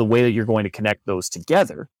and know the way that you're going to connect those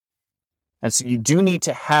together. And so you do need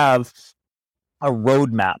to have a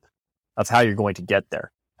roadmap of how you're going to get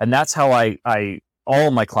there. And that's how all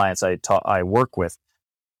of my clients I work with,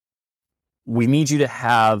 we need you to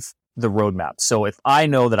have the roadmap. So if I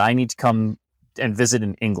know that I need to come and visit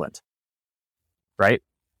in England, right?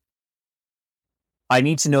 I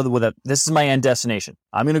need to know that this is my end destination.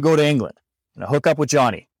 I'm going to go to England. I'm going to hook up with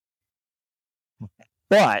Johnny.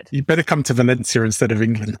 But you better come to Valencia instead of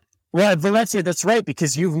England. Well, Valencia, that's right,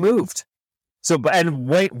 because you've moved. So, and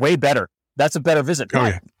way better. That's a better visit. Oh,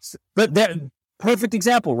 yeah. But perfect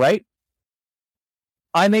example, right?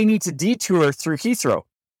 I may need to detour through Heathrow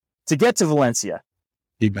to get to Valencia.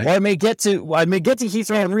 Or I may get to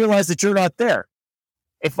Heathrow and realize that you're not there.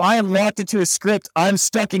 If I am locked into a script, I'm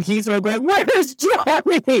stuck in Heathrow going, where's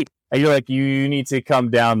Johnny? And you're like, you need to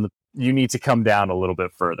come down. You need to come down a little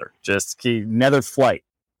bit further. Just keep another flight,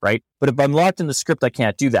 right? But if I'm locked in the script, I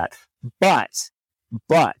can't do that. But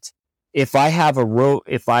if I have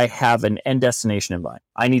an end destination in mind,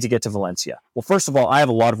 I need to get to Valencia. Well, first of all, I have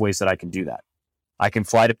a lot of ways that I can do that. I can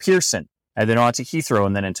fly to Pearson and then on to Heathrow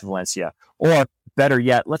and then into Valencia. Or better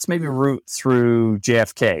yet, let's maybe route through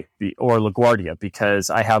JFK or LaGuardia, because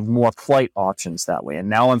I have more flight options that way. And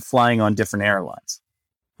now I'm flying on different airlines,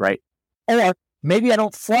 right? Or maybe I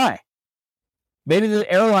don't fly. Maybe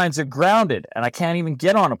the airlines are grounded and I can't even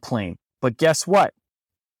get on a plane. But guess what?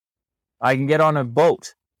 I can get on a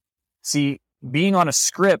boat. See, being on a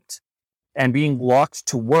script and being locked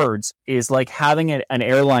to words is like having an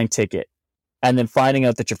airline ticket and then finding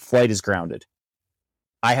out that your flight is grounded.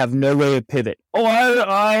 I have no way to pivot. Oh,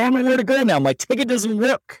 I have nowhere to go now. My ticket doesn't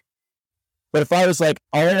work. But if I was like,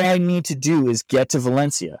 all I need to do is get to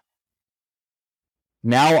Valencia,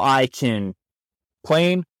 now I can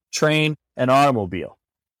plane, train, and automobile.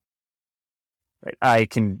 Right? I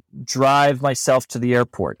can drive myself to the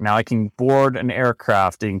airport. Now I can board an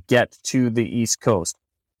aircraft and get to the East Coast.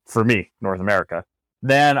 For me, North America.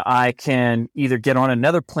 Then I can either get on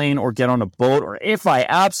another plane or get on a boat, or if I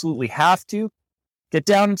absolutely have to, get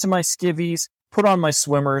down into my skivvies, put on my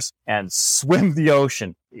swimmers, and swim the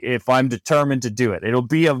ocean if I'm determined to do it. It'll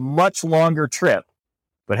be a much longer trip,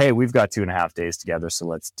 but hey, we've got 2.5 days together, so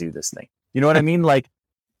let's do this thing. You know what I mean? Like,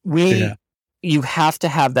 you have to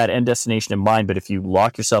have that end destination in mind, but if you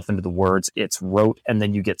lock yourself into the words, it's rote, and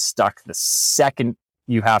then you get stuck the second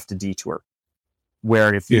you have to detour.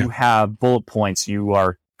 Where if you have bullet points, you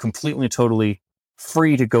are completely and totally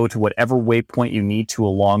free to go to whatever waypoint you need to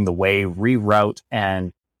along the way, reroute,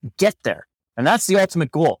 and get there. And that's the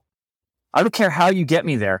ultimate goal. I don't care how you get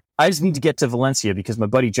me there. I just need to get to Valencia because my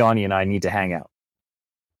buddy Johnny and I need to hang out.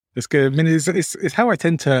 That's good. I mean, it's how I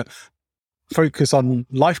tend to focus on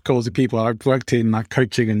life goals of people. I've worked in like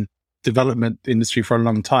coaching and development industry for a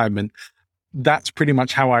long time, and that's pretty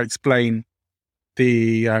much how I explain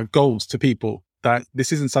the goals to people. That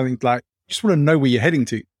this isn't something like, you just want to know where you're heading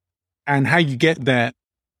to, and how you get there.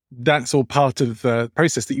 That's all part of the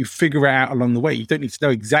process that you figure out along the way. You don't need to know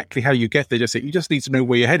exactly how you get there. You just need to know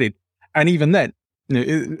where you're headed. And even then, you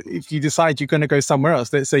know, if you decide you're going to go somewhere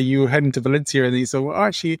else, let's say you're heading to Valencia, and you say, well,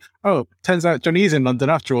 actually, turns out Johnny is in London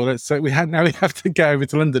after all. So now we have to go over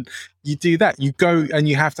to London. You do that. You go, and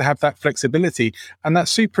you have to have that flexibility, and that's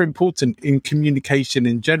super important in communication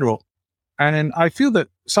in general. And I feel that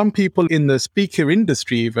some people in the speaker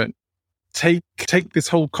industry even take this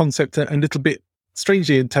whole concept a little bit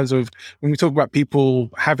strangely, in terms of when we talk about people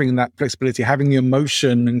having that flexibility, having the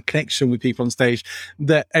emotion and connection with people on stage,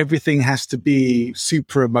 that everything has to be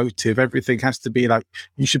super emotive. Everything has to be like,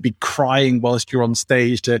 you should be crying whilst you're on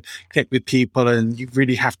stage to connect with people, and you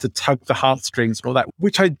really have to tug the heartstrings and all that,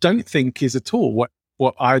 which I don't think is at all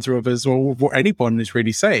what either of us or what anyone is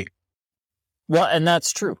really saying. Well, and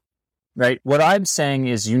that's true. Right. What I'm saying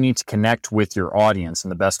is you need to connect with your audience.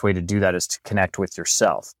 And the best way to do that is to connect with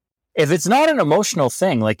yourself. If it's not an emotional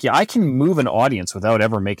thing, like, I can move an audience without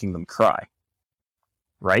ever making them cry.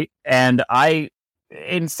 Right. And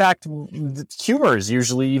in fact, humor is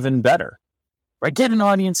usually even better. Right. Get an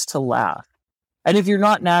audience to laugh. And if you're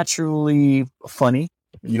not naturally funny,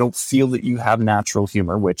 you don't feel that you have natural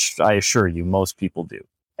humor, which I assure you, most people do.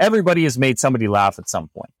 Everybody has made somebody laugh at some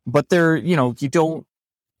point. But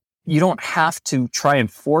you don't have to try and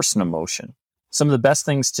force an emotion. Some of the best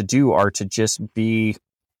things to do are to just be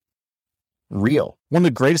real. One of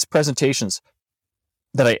the greatest presentations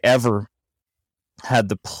that I ever had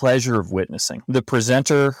the pleasure of witnessing, the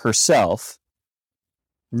presenter herself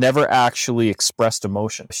never actually expressed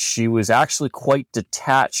emotion. She was actually quite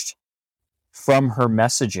detached from her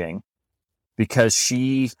messaging because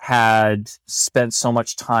she had spent so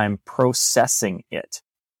much time processing it.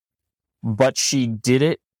 But she did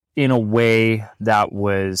it in a way that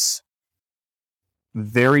was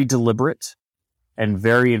very deliberate and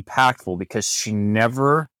very impactful, because she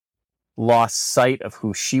never lost sight of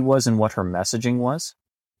who she was and what her messaging was.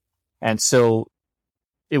 And so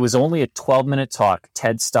it was only a 12-minute talk,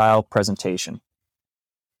 TED-style presentation.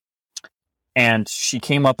 And she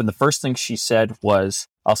came up, and the first thing she said was,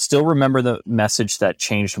 I'll still remember the message that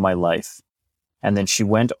changed my life. And then she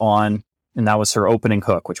went on, and that was her opening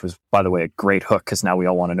hook, which was, by the way, a great hook, because now we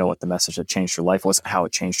all want to know what the message that changed her life was, how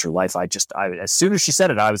it changed her life. As soon as she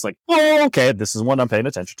said it, I was like, oh, okay, this is what I'm paying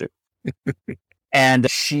attention to. And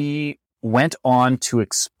she went on to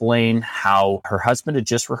explain how her husband had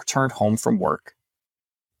just returned home from work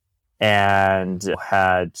and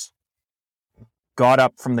had got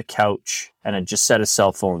up from the couch and had just set his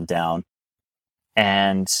cell phone down.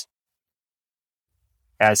 And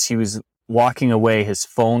as he was walking away, his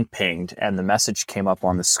phone pinged and the message came up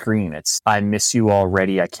on the screen. It's, I miss you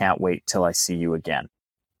already. I can't wait till I see you again.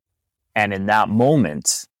 And in that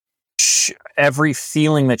moment, every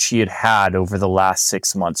feeling that she had had over the last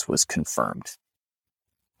 6 months was confirmed.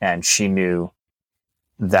 And she knew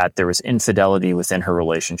that there was infidelity within her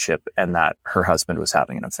relationship and that her husband was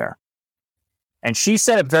having an affair. And she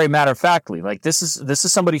said it very matter-of-factly. Like, this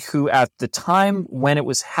is somebody who, at the time when it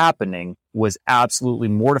was happening, was absolutely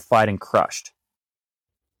mortified and crushed.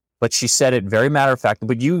 But she said it very matter-of-factly.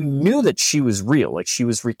 But you knew that she was real. Like, she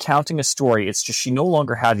was recounting a story. It's just she no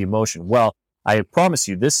longer had the emotion. Well, I promise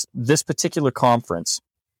you, this particular conference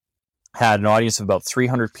had an audience of about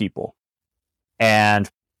 300 people. And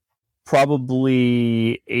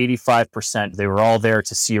probably 85%, they were all there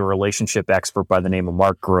to see a relationship expert by the name of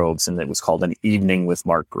Mark Groves, and it was called An Evening with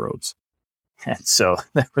Mark Groves. And so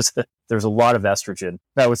there was a lot of estrogen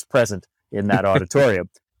that was present in that auditorium.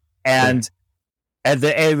 And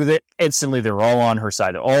instantly they were all on her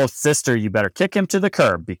side. Oh, sister, you better kick him to the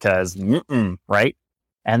curb because, right?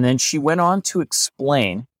 And then she went on to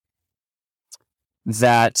explain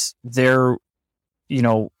that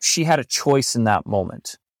she had a choice in that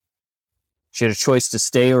moment. She had a choice to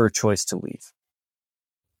stay or a choice to leave.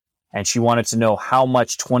 And she wanted to know how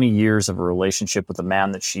much 20 years of a relationship with a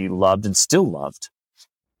man that she loved and still loved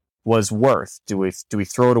was worth. Do we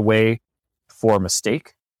throw it away for a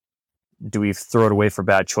mistake? Do we throw it away for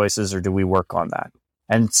bad choices, or do we work on that?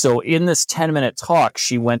 And so in this 10-minute talk,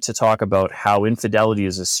 she went to talk about how infidelity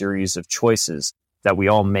is a series of choices that we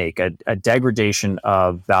all make, a degradation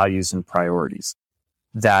of values and priorities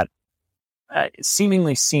that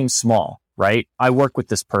seemingly seems small, right? I work with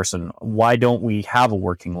this person. Why don't we have a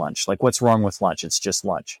working lunch? Like, what's wrong with lunch? It's just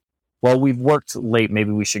lunch. Well, we've worked late.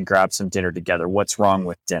 Maybe we should grab some dinner together. What's wrong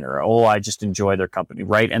with dinner? Oh, I just enjoy their company,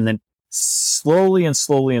 right? And then slowly,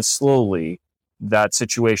 that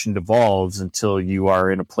situation devolves until you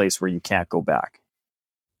are in a place where you can't go back.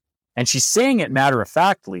 And she's saying it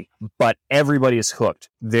matter-of-factly, but everybody is hooked.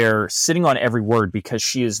 They're sitting on every word because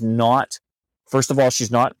she is not, first of all, she's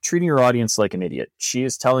not treating her audience like an idiot. She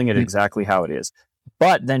is telling it exactly how it is.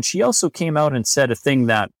 But then she also came out and said a thing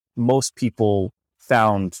that most people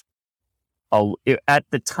found, at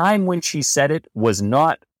the time when she said it, was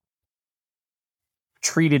not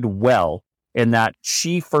treated well, in that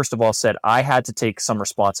she, first of all, said, I had to take some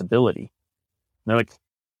responsibility. And they're like,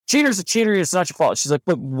 cheater's a cheater, it's not your fault. She's like,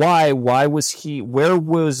 but why? Where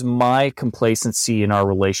was my complacency in our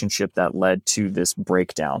relationship that led to this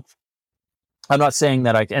breakdown? I'm not saying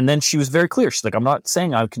that and then she was very clear. She's like, I'm not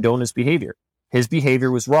saying I condone his behavior. His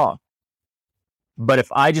behavior was wrong. But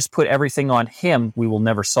if I just put everything on him, we will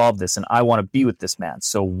never solve this. And I want to be with this man.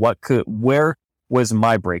 So where was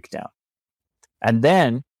my breakdown? And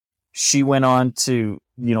then she went on to,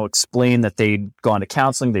 explain that they'd gone to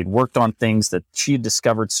counseling, they'd worked on things, that she had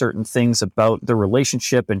discovered certain things about the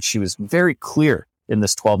relationship, and she was very clear in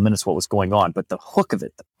this 12 minutes what was going on. But the hook of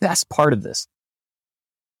it, the best part of this,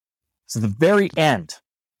 so the very end,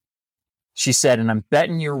 she said, and I'm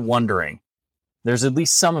betting you're wondering, there's at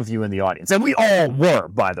least some of you in the audience, and we all were,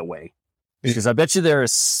 by the way, because I bet you there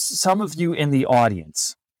is some of you in the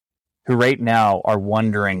audience who right now are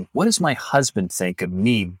wondering, what does my husband think of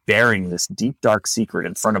me bearing this deep, dark secret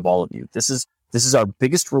in front of all of you? This is our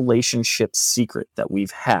biggest relationship secret that we've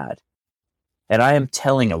had. And I am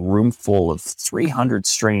telling a room full of 300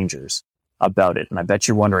 strangers about it. And I bet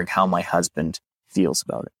you're wondering how my husband feels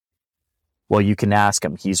about it. Well, you can ask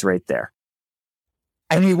him. He's right there.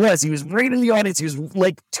 And he was right in the audience. He was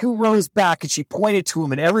like 2 rows back, and she pointed to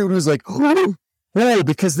him, and everyone was like, oh,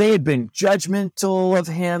 because they had been judgmental of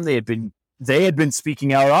him. They had been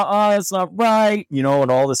speaking out, that's not right,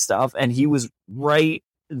 and all this stuff. And he was right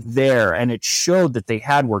there. And it showed that they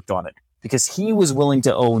had worked on it, because he was willing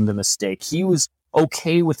to own the mistake. He was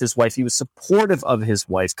okay with his wife. He was supportive of his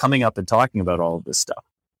wife coming up and talking about all of this stuff.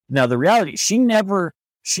 Now, the reality, she never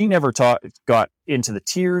got into the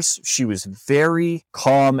tears. She was very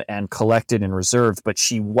calm and collected and reserved, but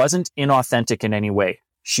she wasn't inauthentic in any way.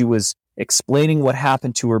 She was explaining what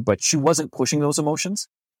happened to her, but she wasn't pushing those emotions.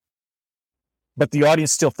 But the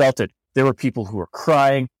audience still felt it. There were people who were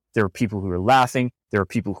crying. There were people who were laughing. There were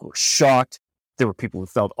people who were shocked. There were people who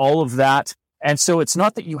felt all of that. And so it's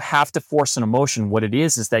not that you have to force an emotion. What it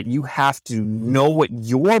is that you have to know what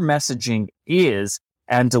your messaging is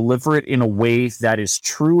and deliver it in a way that is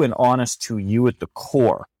true and honest to you at the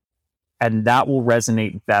core. And that will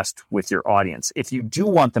resonate best with your audience. If you do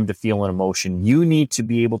want them to feel an emotion, you need to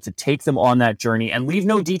be able to take them on that journey and leave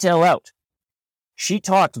no detail out. She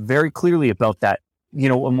talked very clearly about that.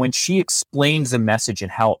 And when she explained the message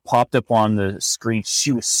and how it popped up on the screen,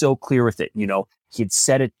 she was so clear with it. He'd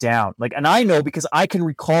set it down. And I know because I can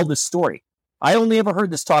recall this story. I only ever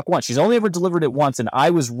heard this talk once. She's only ever delivered it once, and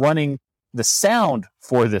I was running the sound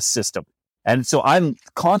for this system. And so I'm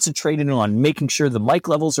concentrating on making sure the mic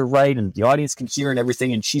levels are right and the audience can hear and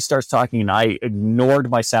everything. And she starts talking, and I ignored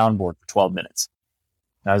my soundboard for 12 minutes.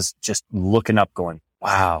 I was just looking up going,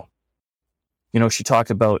 wow. She talked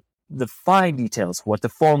about the fine details, what the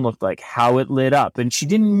phone looked like, how it lit up. And she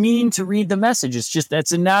didn't mean to read the message. It's just,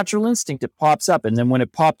 that's a natural instinct. It pops up. And then when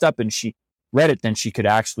it popped up and she read it, then she could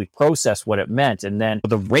actually process what it meant. And then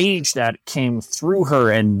the rage that came through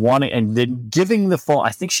her and then giving the phone,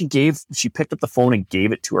 I think she picked up the phone and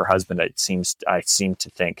gave it to her husband. I seem to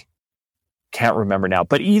think. can't remember now,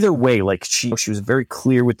 but either way, like she was very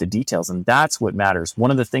clear with the details, and that's what matters.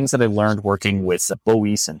 One of the things that I learned working with Bo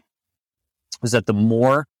Eason was that the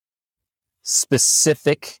more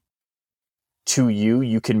specific to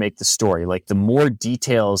you can make the story, like the more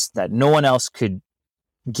details that no one else could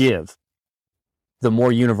give, the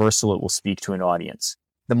more universal it will speak to an audience.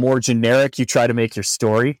 The more generic you try to make your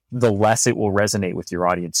story, the less it will resonate with your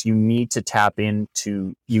audience. You need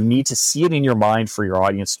to you need to see it in your mind for your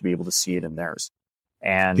audience to be able to see it in theirs.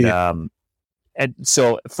 And, and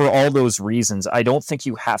so for all those reasons, I don't think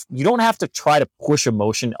you don't have to try to push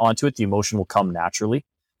emotion onto it. The emotion will come naturally.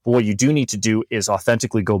 But what you do need to do is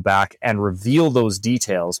authentically go back and reveal those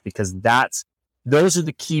details, because those are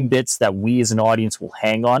the key bits that we as an audience will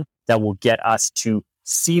hang on, that will get us to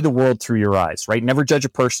see the world through your eyes, right? Never judge a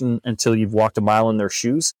person until you've walked a mile in their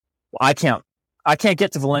shoes. Well, I can't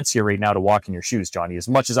get to Valencia right now to walk in your shoes, Johnny, as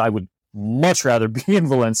much as I would much rather be in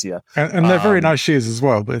Valencia. And they're very nice shoes as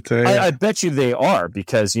well. But I bet you they are,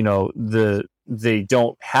 because, they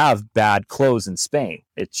don't have bad clothes in Spain.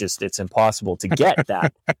 It's impossible to get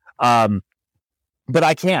that. But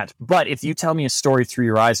I can't. But if you tell me a story through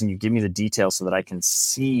your eyes and you give me the details so that I can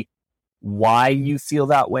see why you feel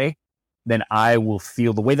that way, then I will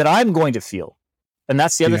feel the way that I'm going to feel. And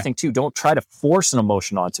that's the other thing too. Don't try to force an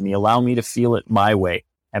emotion onto me. Allow me to feel it my way.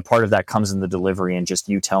 And part of that comes in the delivery and just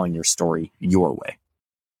you telling your story your way.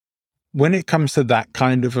 When it comes to that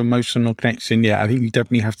kind of emotional connection, I think you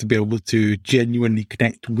definitely have to be able to genuinely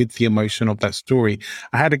connect with the emotion of that story.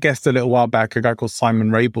 I had a guest a little while back, a guy called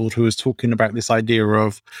Simon Raybould, who was talking about this idea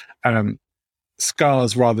of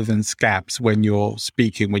scars rather than scabs when you're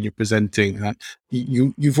speaking, when you're presenting. That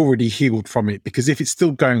you've already healed from it, because if it's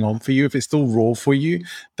still going on for you, if it's still raw for you,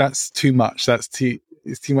 that's too much.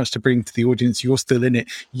 It's too much to bring to the audience. You're still in it.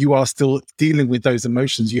 You are still dealing with those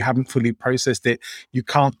emotions. You haven't fully processed it. You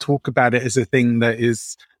can't talk about it as a thing that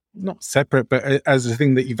is not separate, but as a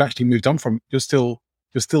thing that you've actually moved on from. You're still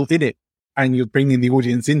in it, and you're bringing the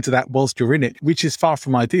audience into that whilst you're in it, which is far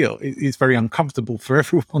from ideal. It's very uncomfortable for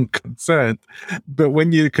everyone concerned. But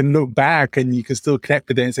when you can look back and you can still connect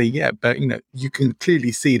with it and say, but you can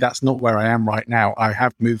clearly see that's not where I am right now. I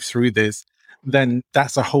have moved through this. Then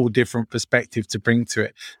that's a whole different perspective to bring to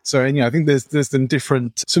it. So, I think there's some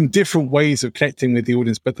different ways of connecting with the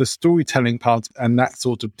audience, but the storytelling part and that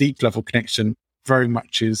sort of deep level connection very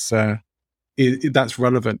much is that's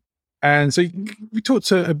relevant. And so we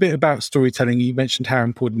talked a bit about storytelling. You mentioned how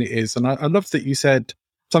important it is. And I love that you said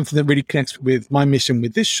something that really connects with my mission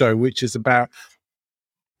with this show, which is about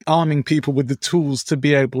arming people with the tools to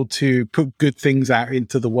be able to put good things out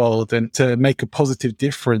into the world and to make a positive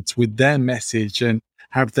difference with their message and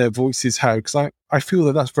have their voices heard. Because I feel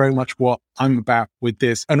that that's very much what I'm about with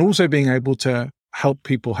this. And also being able to help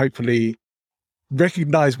people hopefully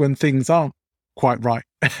recognize when things aren't quite right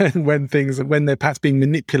and when they're perhaps being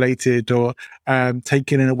manipulated or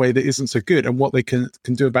taken in a way that isn't so good, and what they can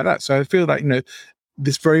do about that. So I feel like,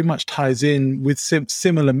 this very much ties in with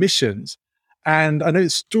similar missions. And I know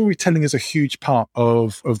storytelling is a huge part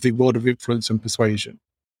of the world of influence and persuasion,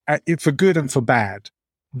 for good and for bad.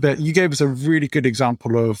 But you gave us a really good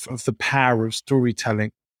example of the power of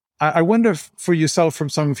storytelling. I wonder if, for yourself, from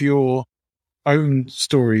some of your own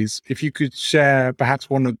stories, if you could share perhaps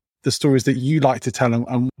one of the stories that you like to tell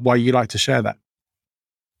and why you like to share that.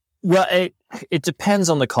 Well, it depends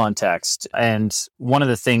on the context. And one of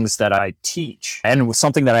the things that I teach, and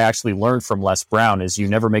something that I actually learned from Les Brown, is you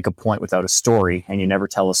never make a point without a story, and you never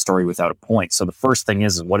tell a story without a point. So the first thing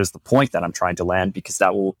is what is the point that I'm trying to land? Because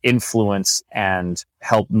that will influence and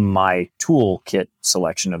help my toolkit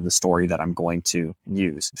selection of the story that I'm going to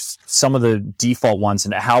use. Some of the default ones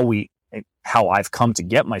and how I've come to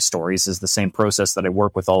get my stories is the same process that I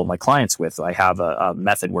work with all of my clients with. I have a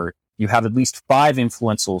method where you have at least 5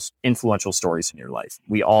 influential stories in your life.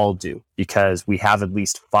 We all do, because we have at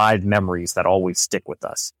least 5 memories that always stick with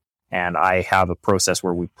us. And I have a process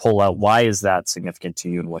where we pull out, why is that significant to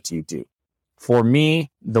you and what do you do? For me,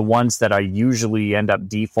 the ones that I usually end up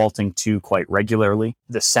defaulting to quite regularly,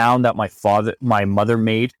 the sound that my mother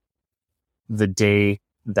made the day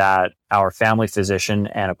that our family physician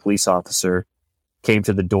and a police officer came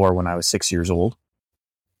to the door when I was 6 years old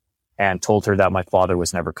and told her that my father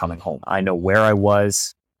was never coming home. I know where I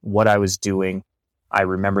was, what I was doing. I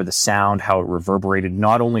remember the sound, how it reverberated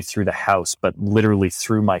not only through the house, but literally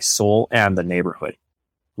through my soul and the neighborhood.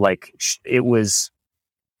 Like, it was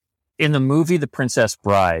in the movie The Princess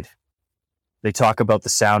Bride. They talk about the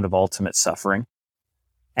sound of ultimate suffering,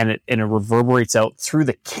 and it reverberates out through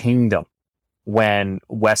the kingdom. when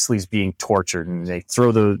Wesley's being tortured and they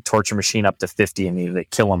throw the torture machine up to 50 and they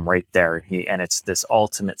kill him right there. And it's this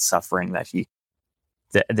ultimate suffering that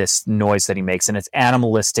this noise that he makes, and it's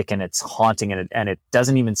animalistic and it's haunting, and it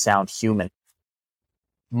doesn't even sound human.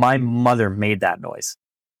 My mother made that noise,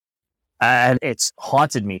 and it's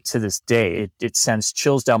haunted me to this day. It sends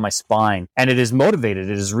chills down my spine, and it has motivated.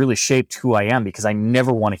 It has really shaped who I am, because I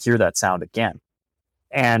never want to hear that sound again.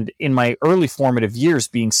 And in my early formative years,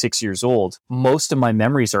 being 6 years old, most of my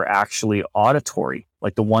memories are actually auditory,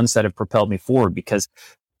 like the ones that have propelled me forward, because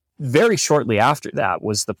very shortly after that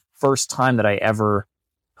was the first time that I ever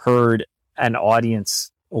heard an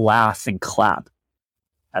audience laugh and clap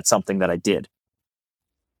at something that I did.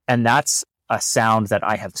 And that's a sound that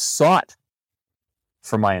I have sought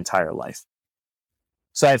for my entire life.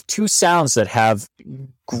 So I have two sounds that have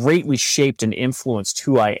greatly shaped and influenced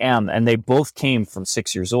who I am, and they both came from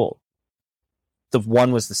 6 years old. The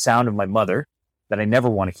one was the sound of my mother that I never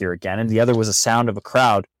want to hear again, and the other was a sound of a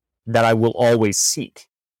crowd that I will always seek.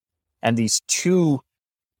 And these two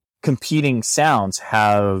competing sounds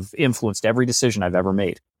have influenced every decision I've ever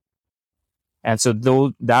made. And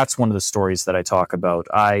so that's one of the stories that I talk about.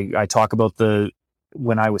 I talk about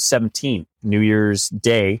when I was 17, New Year's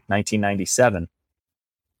Day, 1997,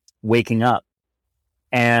 waking up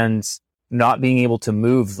and not being able to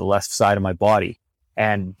move the left side of my body,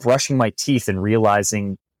 and brushing my teeth and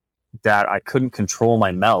realizing that I couldn't control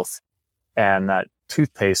my mouth, and that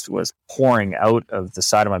toothpaste was pouring out of the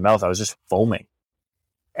side of my mouth. I was just foaming,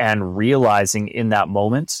 and realizing in that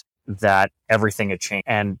moment that everything had changed,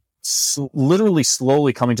 and literally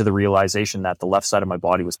slowly coming to the realization that the left side of my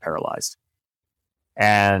body was paralyzed,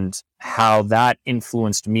 and how that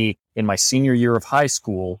influenced me in my senior year of high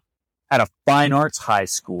school at a fine arts high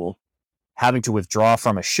school, having to withdraw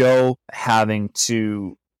from a show, having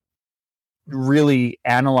to really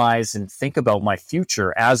analyze and think about my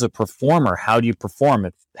future as a performer. How do you perform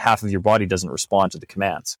if half of your body doesn't respond to the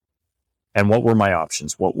commands? And what were my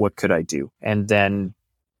options? What could I do? And then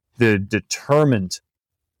the determined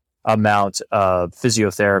amount of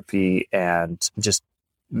physiotherapy and just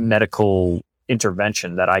medical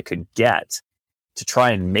intervention that I could get to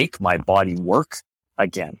try and make my body work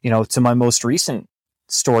again. To my most recent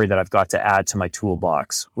story that I've got to add to my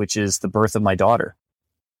toolbox, which is the birth of my daughter.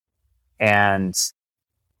 And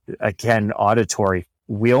again, auditory.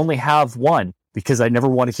 We only have one, because I never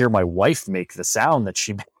want to hear my wife make the sound that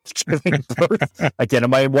she makes giving birth. Again,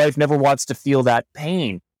 my wife never wants to feel that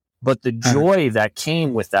pain. But the joy that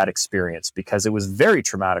came with that experience, because it was very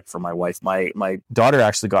traumatic for my wife. My daughter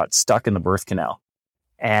actually got stuck in the birth canal.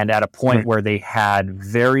 And at a point where they had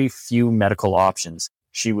very few medical options.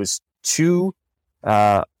 She was too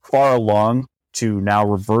far along to now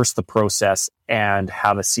reverse the process and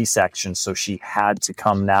have a C-section. So she had to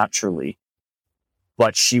come naturally.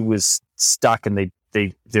 But she was stuck, and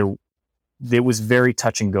it was very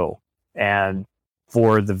touch and go. And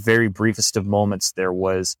for the very briefest of moments, there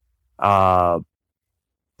was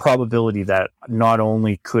probability that not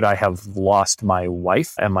only could I have lost my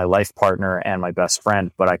wife and my life partner and my best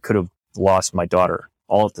friend, but I could have lost my daughter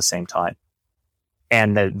all at the same time.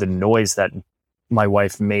 And the noise that my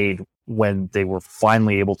wife made when they were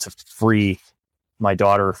finally able to free my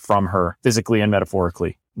daughter from her, physically and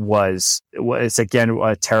metaphorically, was again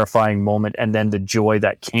a terrifying moment. And then the joy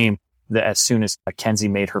that came as soon as Mackenzie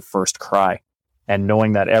made her first cry, and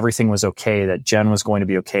knowing that everything was okay, that Jen was going to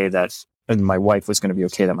be okay, that and my wife was going to be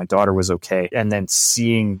okay, that my daughter was okay. And then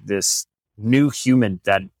seeing this new human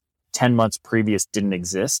that 10 months previous didn't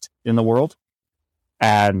exist in the world,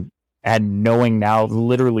 and knowing now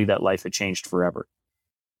literally that life had changed forever.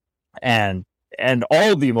 And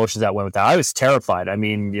all of the emotions that went with that. I was terrified. I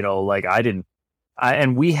mean,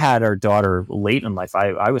 and we had our daughter late in life.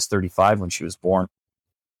 I was 35 when she was born.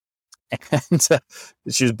 And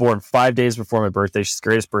she was born 5 days before my birthday. She's the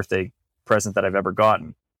greatest birthday present that I've ever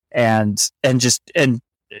gotten. And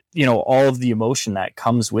all of the emotion that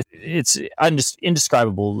comes with it, it's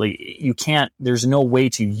indescribable. Like, there's no way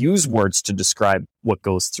to use words to describe what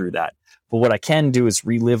goes through that. But what I can do is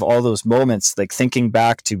relive all those moments, like thinking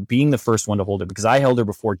back to being the first one to hold her, because I held her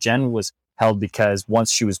before Jen was held, because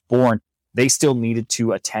once she was born, they still needed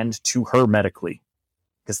to attend to her medically,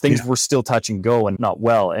 because things were still touch and go and not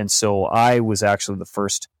well. And so I was actually the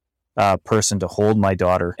first person to hold my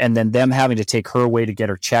daughter, and then them having to take her away to get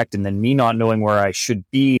her checked, and then me not knowing where I should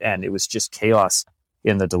be. And it was just chaos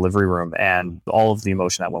in the delivery room, and all of the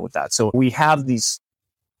emotion that went with that. So we have these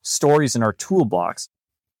stories in our toolbox.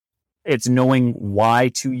 It's knowing why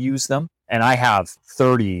to use them. And I have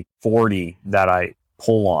 30, 40 that I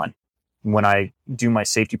pull on. when I do my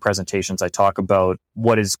safety presentations, I talk about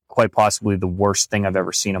what is quite possibly the worst thing I've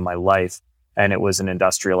ever seen in my life. And it was an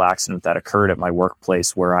industrial accident that occurred at my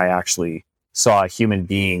workplace where I actually saw a human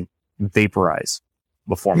being vaporize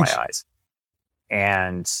before my eyes.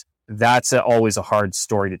 And that's always a hard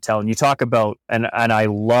story to tell. And you talk about, and I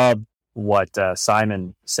love what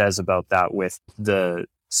Simon says about that with the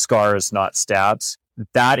scars, not stabs.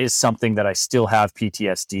 That is something that I still have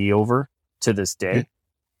PTSD over to this day.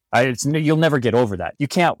 You'll never get over that. You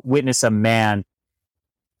can't witness a man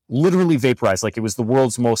literally vaporize like it was the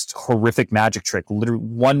world's most horrific magic trick. Literally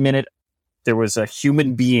 1 minute, there was a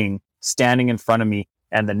human being standing in front of me,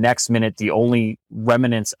 and the next minute, the only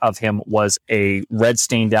remnants of him was a red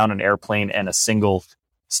stain down an airplane and a single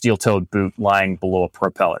steel-toed boot lying below a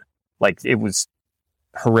propeller. Like, it was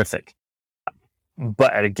horrific.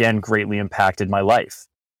 But again, greatly impacted my life.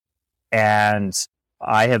 And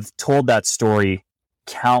I have told that story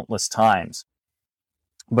countless times.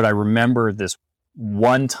 But I remember this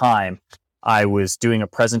one time I was doing a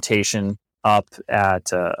presentation up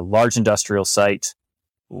at a large industrial site.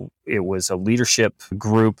 It was a leadership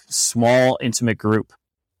group, small, intimate group.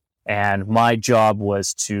 And my job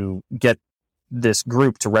was to get this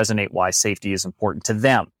group to resonate why safety is important to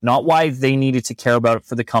them, not why they needed to care about it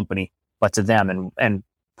for the company, but to them. And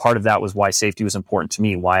part of that was why safety was important to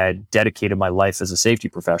me, why I dedicated my life as a safety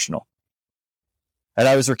professional. And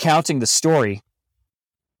I was recounting the story,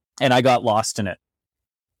 and I got lost in it.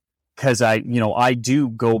 Because I do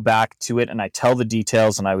go back to it and I tell the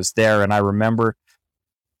details, and I was there, and I remember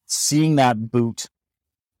seeing that boot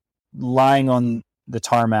lying on the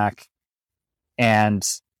tarmac, and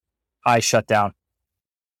I shut down.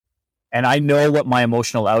 And I know what my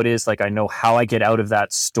emotional out is. Like, I know how I get out of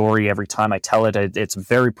that story every time I tell it. It's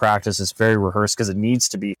very practiced. It's very rehearsed because it needs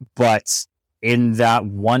to be. But in that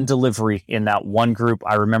one delivery, in that one group,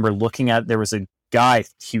 I remember looking at, there was a guy,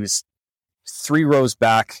 he was 3 rows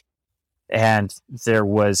back, and there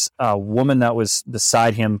was a woman that was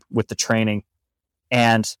beside him with the training.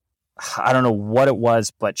 And I don't know what it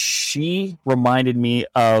was, but she reminded me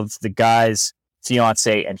of the guy's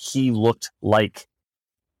fiance, and he looked like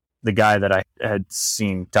the guy that I had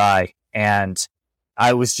seen die. And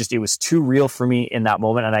it was too real for me in that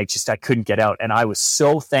moment. And I couldn't get out. And I was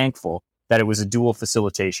so thankful that it was a dual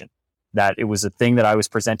facilitation, that it was a thing that I was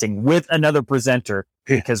presenting with another presenter,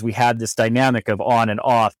 because we had this dynamic of on and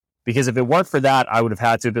off. Because if it weren't for that, I would have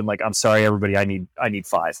had to have been like, I'm sorry, everybody, I need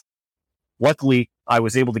 5. Luckily, I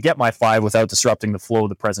was able to get my 5 without disrupting the flow of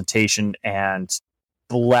the presentation. And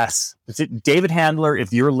bless David Handler,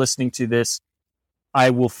 if you're listening to this, I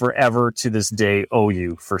will forever to this day owe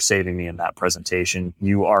you for saving me in that presentation.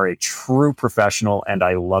 You are a true professional, and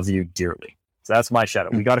I love you dearly. So that's my shout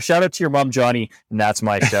out. We got a shout out to your mom, Johnny, and that's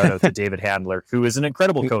my shout out to David Handler, who is an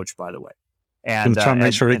incredible coach, by the way. And I'm trying to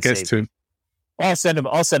make sure it gets to him. I'll send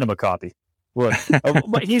him a copy. Look,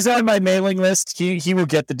 but he's on my mailing list. He will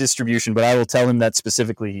get the distribution, but I will tell him that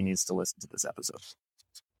specifically he needs to listen to this episode.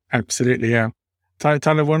 Absolutely, yeah.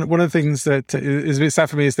 Tyler, one of the things that is a bit sad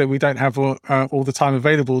for me is that we don't have all the time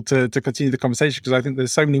available to continue the conversation, because I think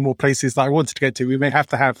there's so many more places that I wanted to get to. We may have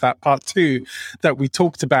to have that part 2 that we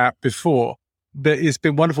talked about before. But it's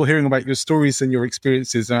been wonderful hearing about your stories and your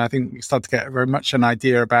experiences. And I think we start to get very much an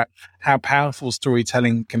idea about how powerful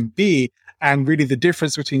storytelling can be, and really the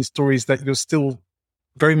difference between stories that you're still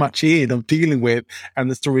very much in of dealing with and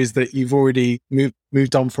the stories that you've already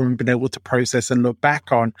moved on from and been able to process and look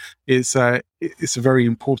back on. It's a very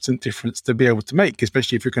important difference to be able to make,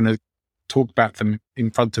 especially if you're going to talk about them in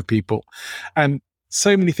front of people. And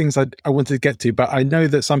so many things I wanted to get to, but I know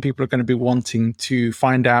that some people are going to be wanting to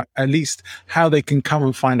find out at least how they can come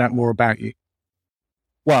and find out more about you.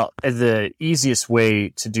 Well, the easiest way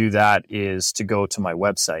to do that is to go to my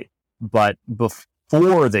website. But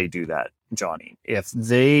before they do that, Johnny, if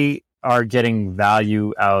they are getting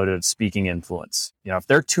value out of Speaking Influence, if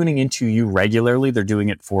they're tuning into you regularly, they're doing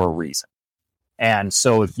it for a reason. And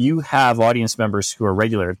so if you have audience members who are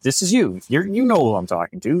regular, if this is you, you know who I'm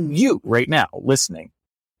talking to, you right now listening.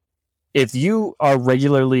 If you are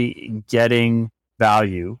regularly getting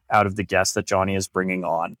value out of the guests that Johnny is bringing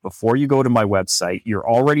on, before you go to my website, you're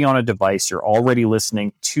already on a device, you're already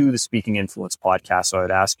listening to the Speaking Influence podcast. So I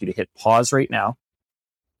would ask you to hit pause right now,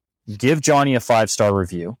 give Johnny a 5-star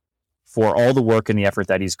review for all the work and the effort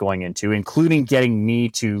that he's going into, including getting me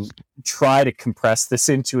to try to compress this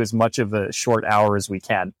into as much of a short hour as we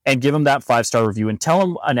can, and give him that 5-star review and tell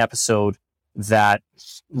him an episode that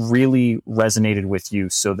really resonated with you,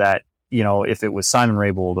 so that, if it was Simon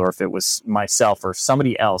Raybould or if it was myself or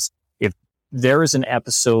somebody else, if there is an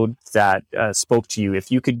episode that spoke to you,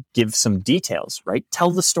 if you could give some details, right?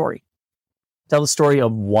 Tell the story. Tell the story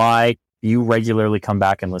of why you regularly come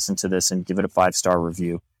back and listen to this and give it a 5-star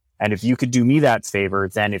review. And if you could do me that favor,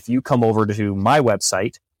 then if you come over to my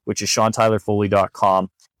website, which is SeanTylerFoley.com,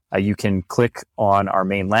 you can click on our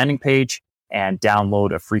main landing page and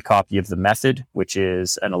download a free copy of The Method, which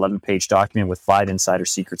is an 11-page document with 5 insider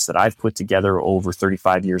secrets that I've put together over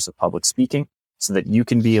 35 years of public speaking so that you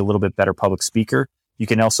can be a little bit better public speaker. You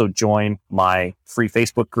can also join my free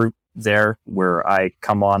Facebook group there where I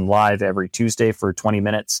come on live every Tuesday for 20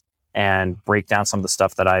 minutes and break down some of the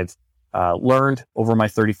stuff that I've learned over my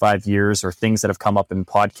 35 years or things that have come up in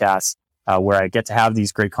podcasts where I get to have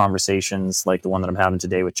these great conversations like the one that I'm having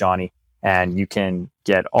today with Johnny. And you can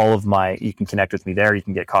get you can connect with me there. You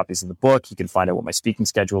can get copies of the book. You can find out what my speaking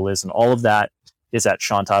schedule is. And all of that is at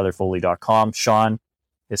SeanTylerFoley.com. Sean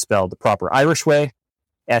is spelled the proper Irish way,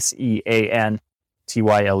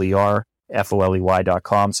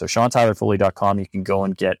 SeanTylerFoley.com. So SeanTylerFoley.com. You can go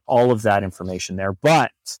and get all of that information there.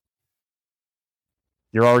 But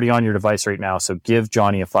you're already on your device right now. So give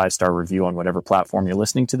Johnny a 5-star review on whatever platform you're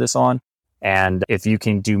listening to this on. And if you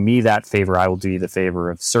can do me that favor, I will do you the favor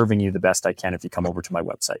of serving you the best I can if you come over to my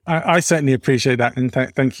website. I certainly appreciate that. And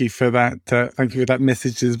thank you for that. Thank you for that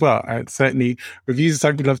message as well. Certainly reviews are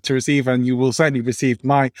something I'd love to receive, and you will certainly receive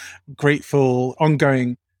my grateful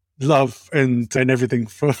ongoing love and everything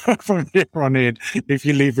from here on in if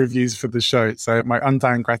you leave reviews for the show. So my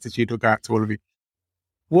undying gratitude will go out to all of you.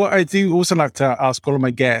 What I do also like to ask all of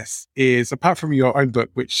my guests is, apart from your own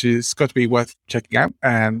book, which is got to be worth checking out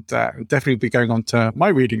and definitely be going on to my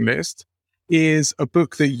reading list, is a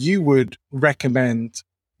book that you would recommend,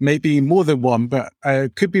 maybe more than one, but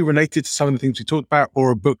could be related to some of the things we talked about,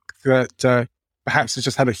 or a book that perhaps has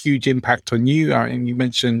just had a huge impact on you. And you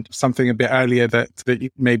mentioned something a bit earlier that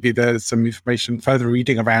maybe there's some information further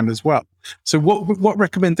reading around as well. So what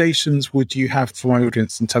recommendations would you have for my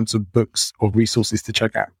audience in terms of books or resources to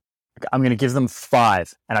check out? I'm going to give them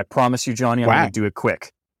 5. And I promise you, Johnny, I'm going to do it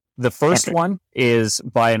quick. The first one is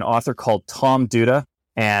by an author called Tom Duda,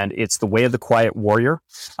 and it's The Way of the Quiet Warrior.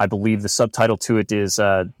 I believe the subtitle to it is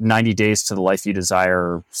 90 Days to the Life You Desire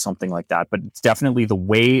or something like that. But it's definitely The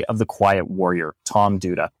Way of the Quiet Warrior, Tom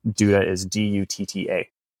Duda. Duda is D-U-T-T-A.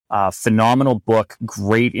 Phenomenal book,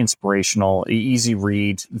 great inspirational, easy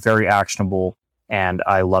read, very actionable, and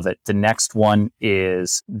I love it. The next one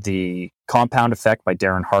is The Compound Effect by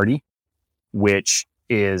Darren Hardy, which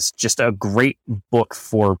is just a great book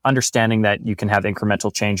for understanding that you can have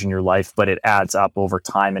incremental change in your life, but it adds up over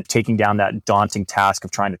time, and taking down that daunting task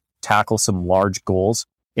of trying to tackle some large goals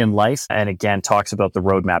in life. And again, talks about the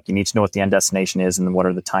roadmap. You need to know what the end destination is and then what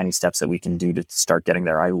are the tiny steps that we can do to start getting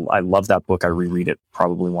there. I love that book. I reread it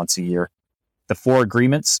probably once a year. The 4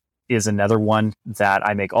 Agreements is another one that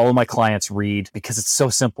I make all of my clients read because it's so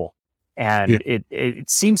simple. And it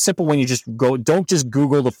seems simple when you just go, don't just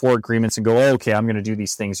Google the 4 Agreements and go, oh, okay, I'm going to do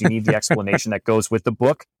these things. You need the explanation that goes with the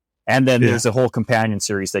book. And then there's a whole companion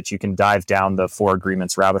series that you can dive down the 4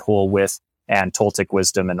 Agreements rabbit hole with, and Toltec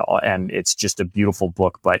Wisdom. And it's just a beautiful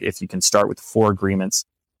book. But if you can start with the 4 Agreements,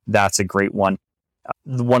 that's a great one.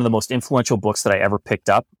 One of the most influential books that I ever picked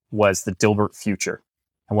up was The Dilbert Future.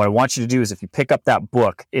 And what I want you to do is, if you pick up that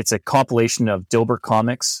book, it's a compilation of Dilbert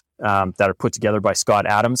comics that are put together by Scott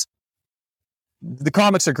Adams. The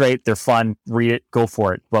comics are great. They're fun. Read it. Go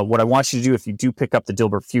for it. But what I want you to do, if you do pick up The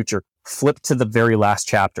Dilbert Future, flip to the very last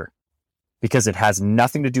chapter, because it has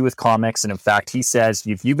nothing to do with comics. And in fact, he says,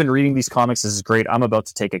 if you've been reading these comics, this is great. I'm about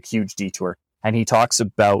to take a huge detour. And he talks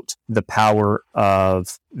about the power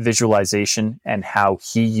of visualization and how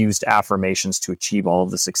he used affirmations to achieve all of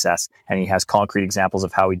the success. And he has concrete examples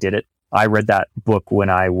of how he did it. I read that book when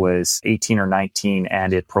I was 18 or 19,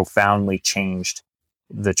 and it profoundly changed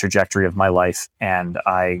the trajectory of my life. And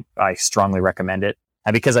I strongly recommend it.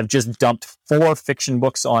 And because I've just dumped 4 nonfiction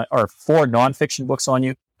books on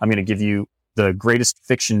you, I'm going to give you the greatest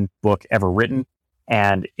fiction book ever written.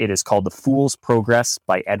 And it is called The Fool's Progress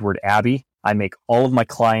by Edward Abbey. I make all of my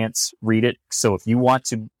clients read it. So if you want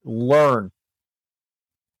to learn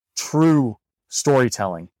true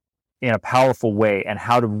storytelling in a powerful way and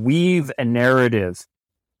how to weave a narrative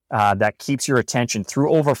that keeps your attention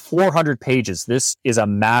through over 400 pages, this is a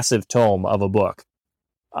massive tome of a book.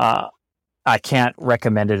 I can't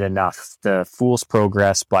recommend it enough. The Fool's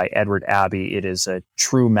Progress by Edward Abbey. It is a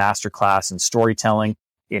true masterclass in storytelling,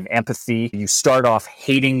 in empathy. You start off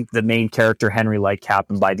hating the main character, Henry Lightcap,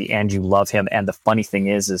 and by the end you love him. And the funny thing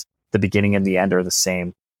is the beginning and the end are the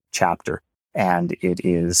same chapter. And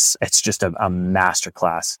it's just a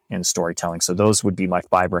masterclass in storytelling. So those would be my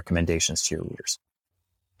 5 recommendations to your readers.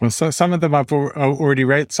 Well, so some of them I've already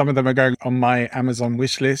read. Some of them are going on my Amazon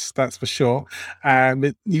wish list, that's for sure.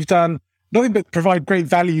 You've done nothing but provide great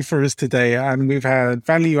value for us today. And we've had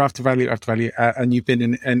value after value after value. And you've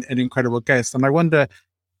been an incredible guest. And I wonder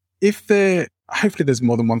if hopefully there's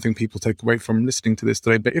more than one thing people take away from listening to this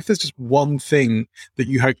today, but if there's just one thing that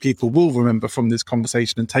you hope people will remember from this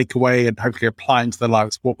conversation and take away and hopefully apply into their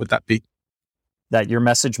lives, what would that be? That your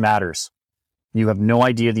message matters. You have no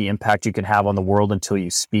idea the impact you can have on the world until you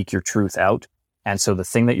speak your truth out. And so the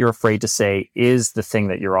thing that you're afraid to say is the thing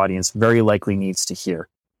that your audience very likely needs to hear.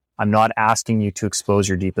 I'm not asking you to expose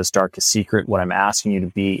your deepest, darkest secret. What I'm asking you to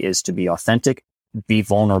be is to be authentic, be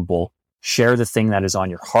vulnerable, share the thing that is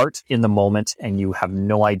on your heart in the moment, and you have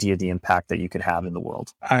no idea the impact that you could have in the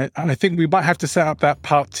world. I think we might have to set up that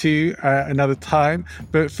part 2 another time.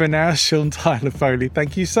 But for now, Sean Tyler Foley,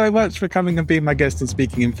 thank you so much for coming and being my guest on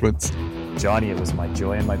Speaking Influence. Johnny, it was my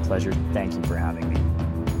joy and my pleasure. Thank you for having me.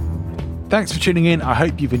 Thanks for tuning in. I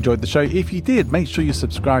hope you've enjoyed the show. If you did, make sure you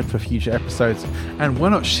subscribe for future episodes. And why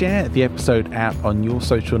not share the episode out on your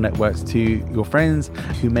social networks to your friends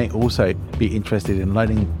who may also be interested in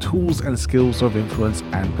learning tools and skills of influence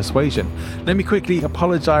and persuasion. Let me quickly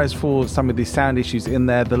apologize for some of the sound issues in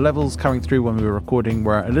there. The levels coming through when we were recording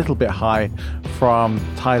were a little bit high from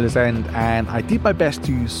Tyler's end, and I did my best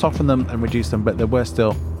to soften them and reduce them, but there were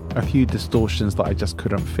still a few distortions that I just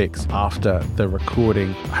couldn't fix after the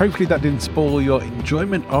recording. Hopefully that didn't spoil your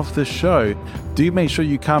enjoyment of the show. Do make sure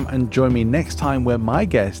you come and join me next time, where my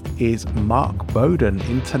guest is Mark Bowden,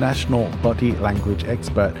 international body language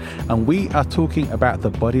expert, and we are talking about the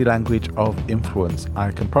body language of influence.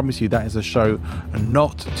 I can promise you that is a show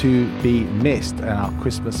not to be missed in our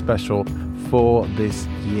Christmas special for this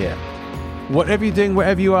year. Whatever you're doing,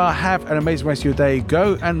 wherever you are, have an amazing rest of your day.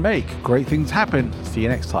 Go and make great things happen. See you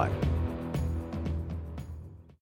next time.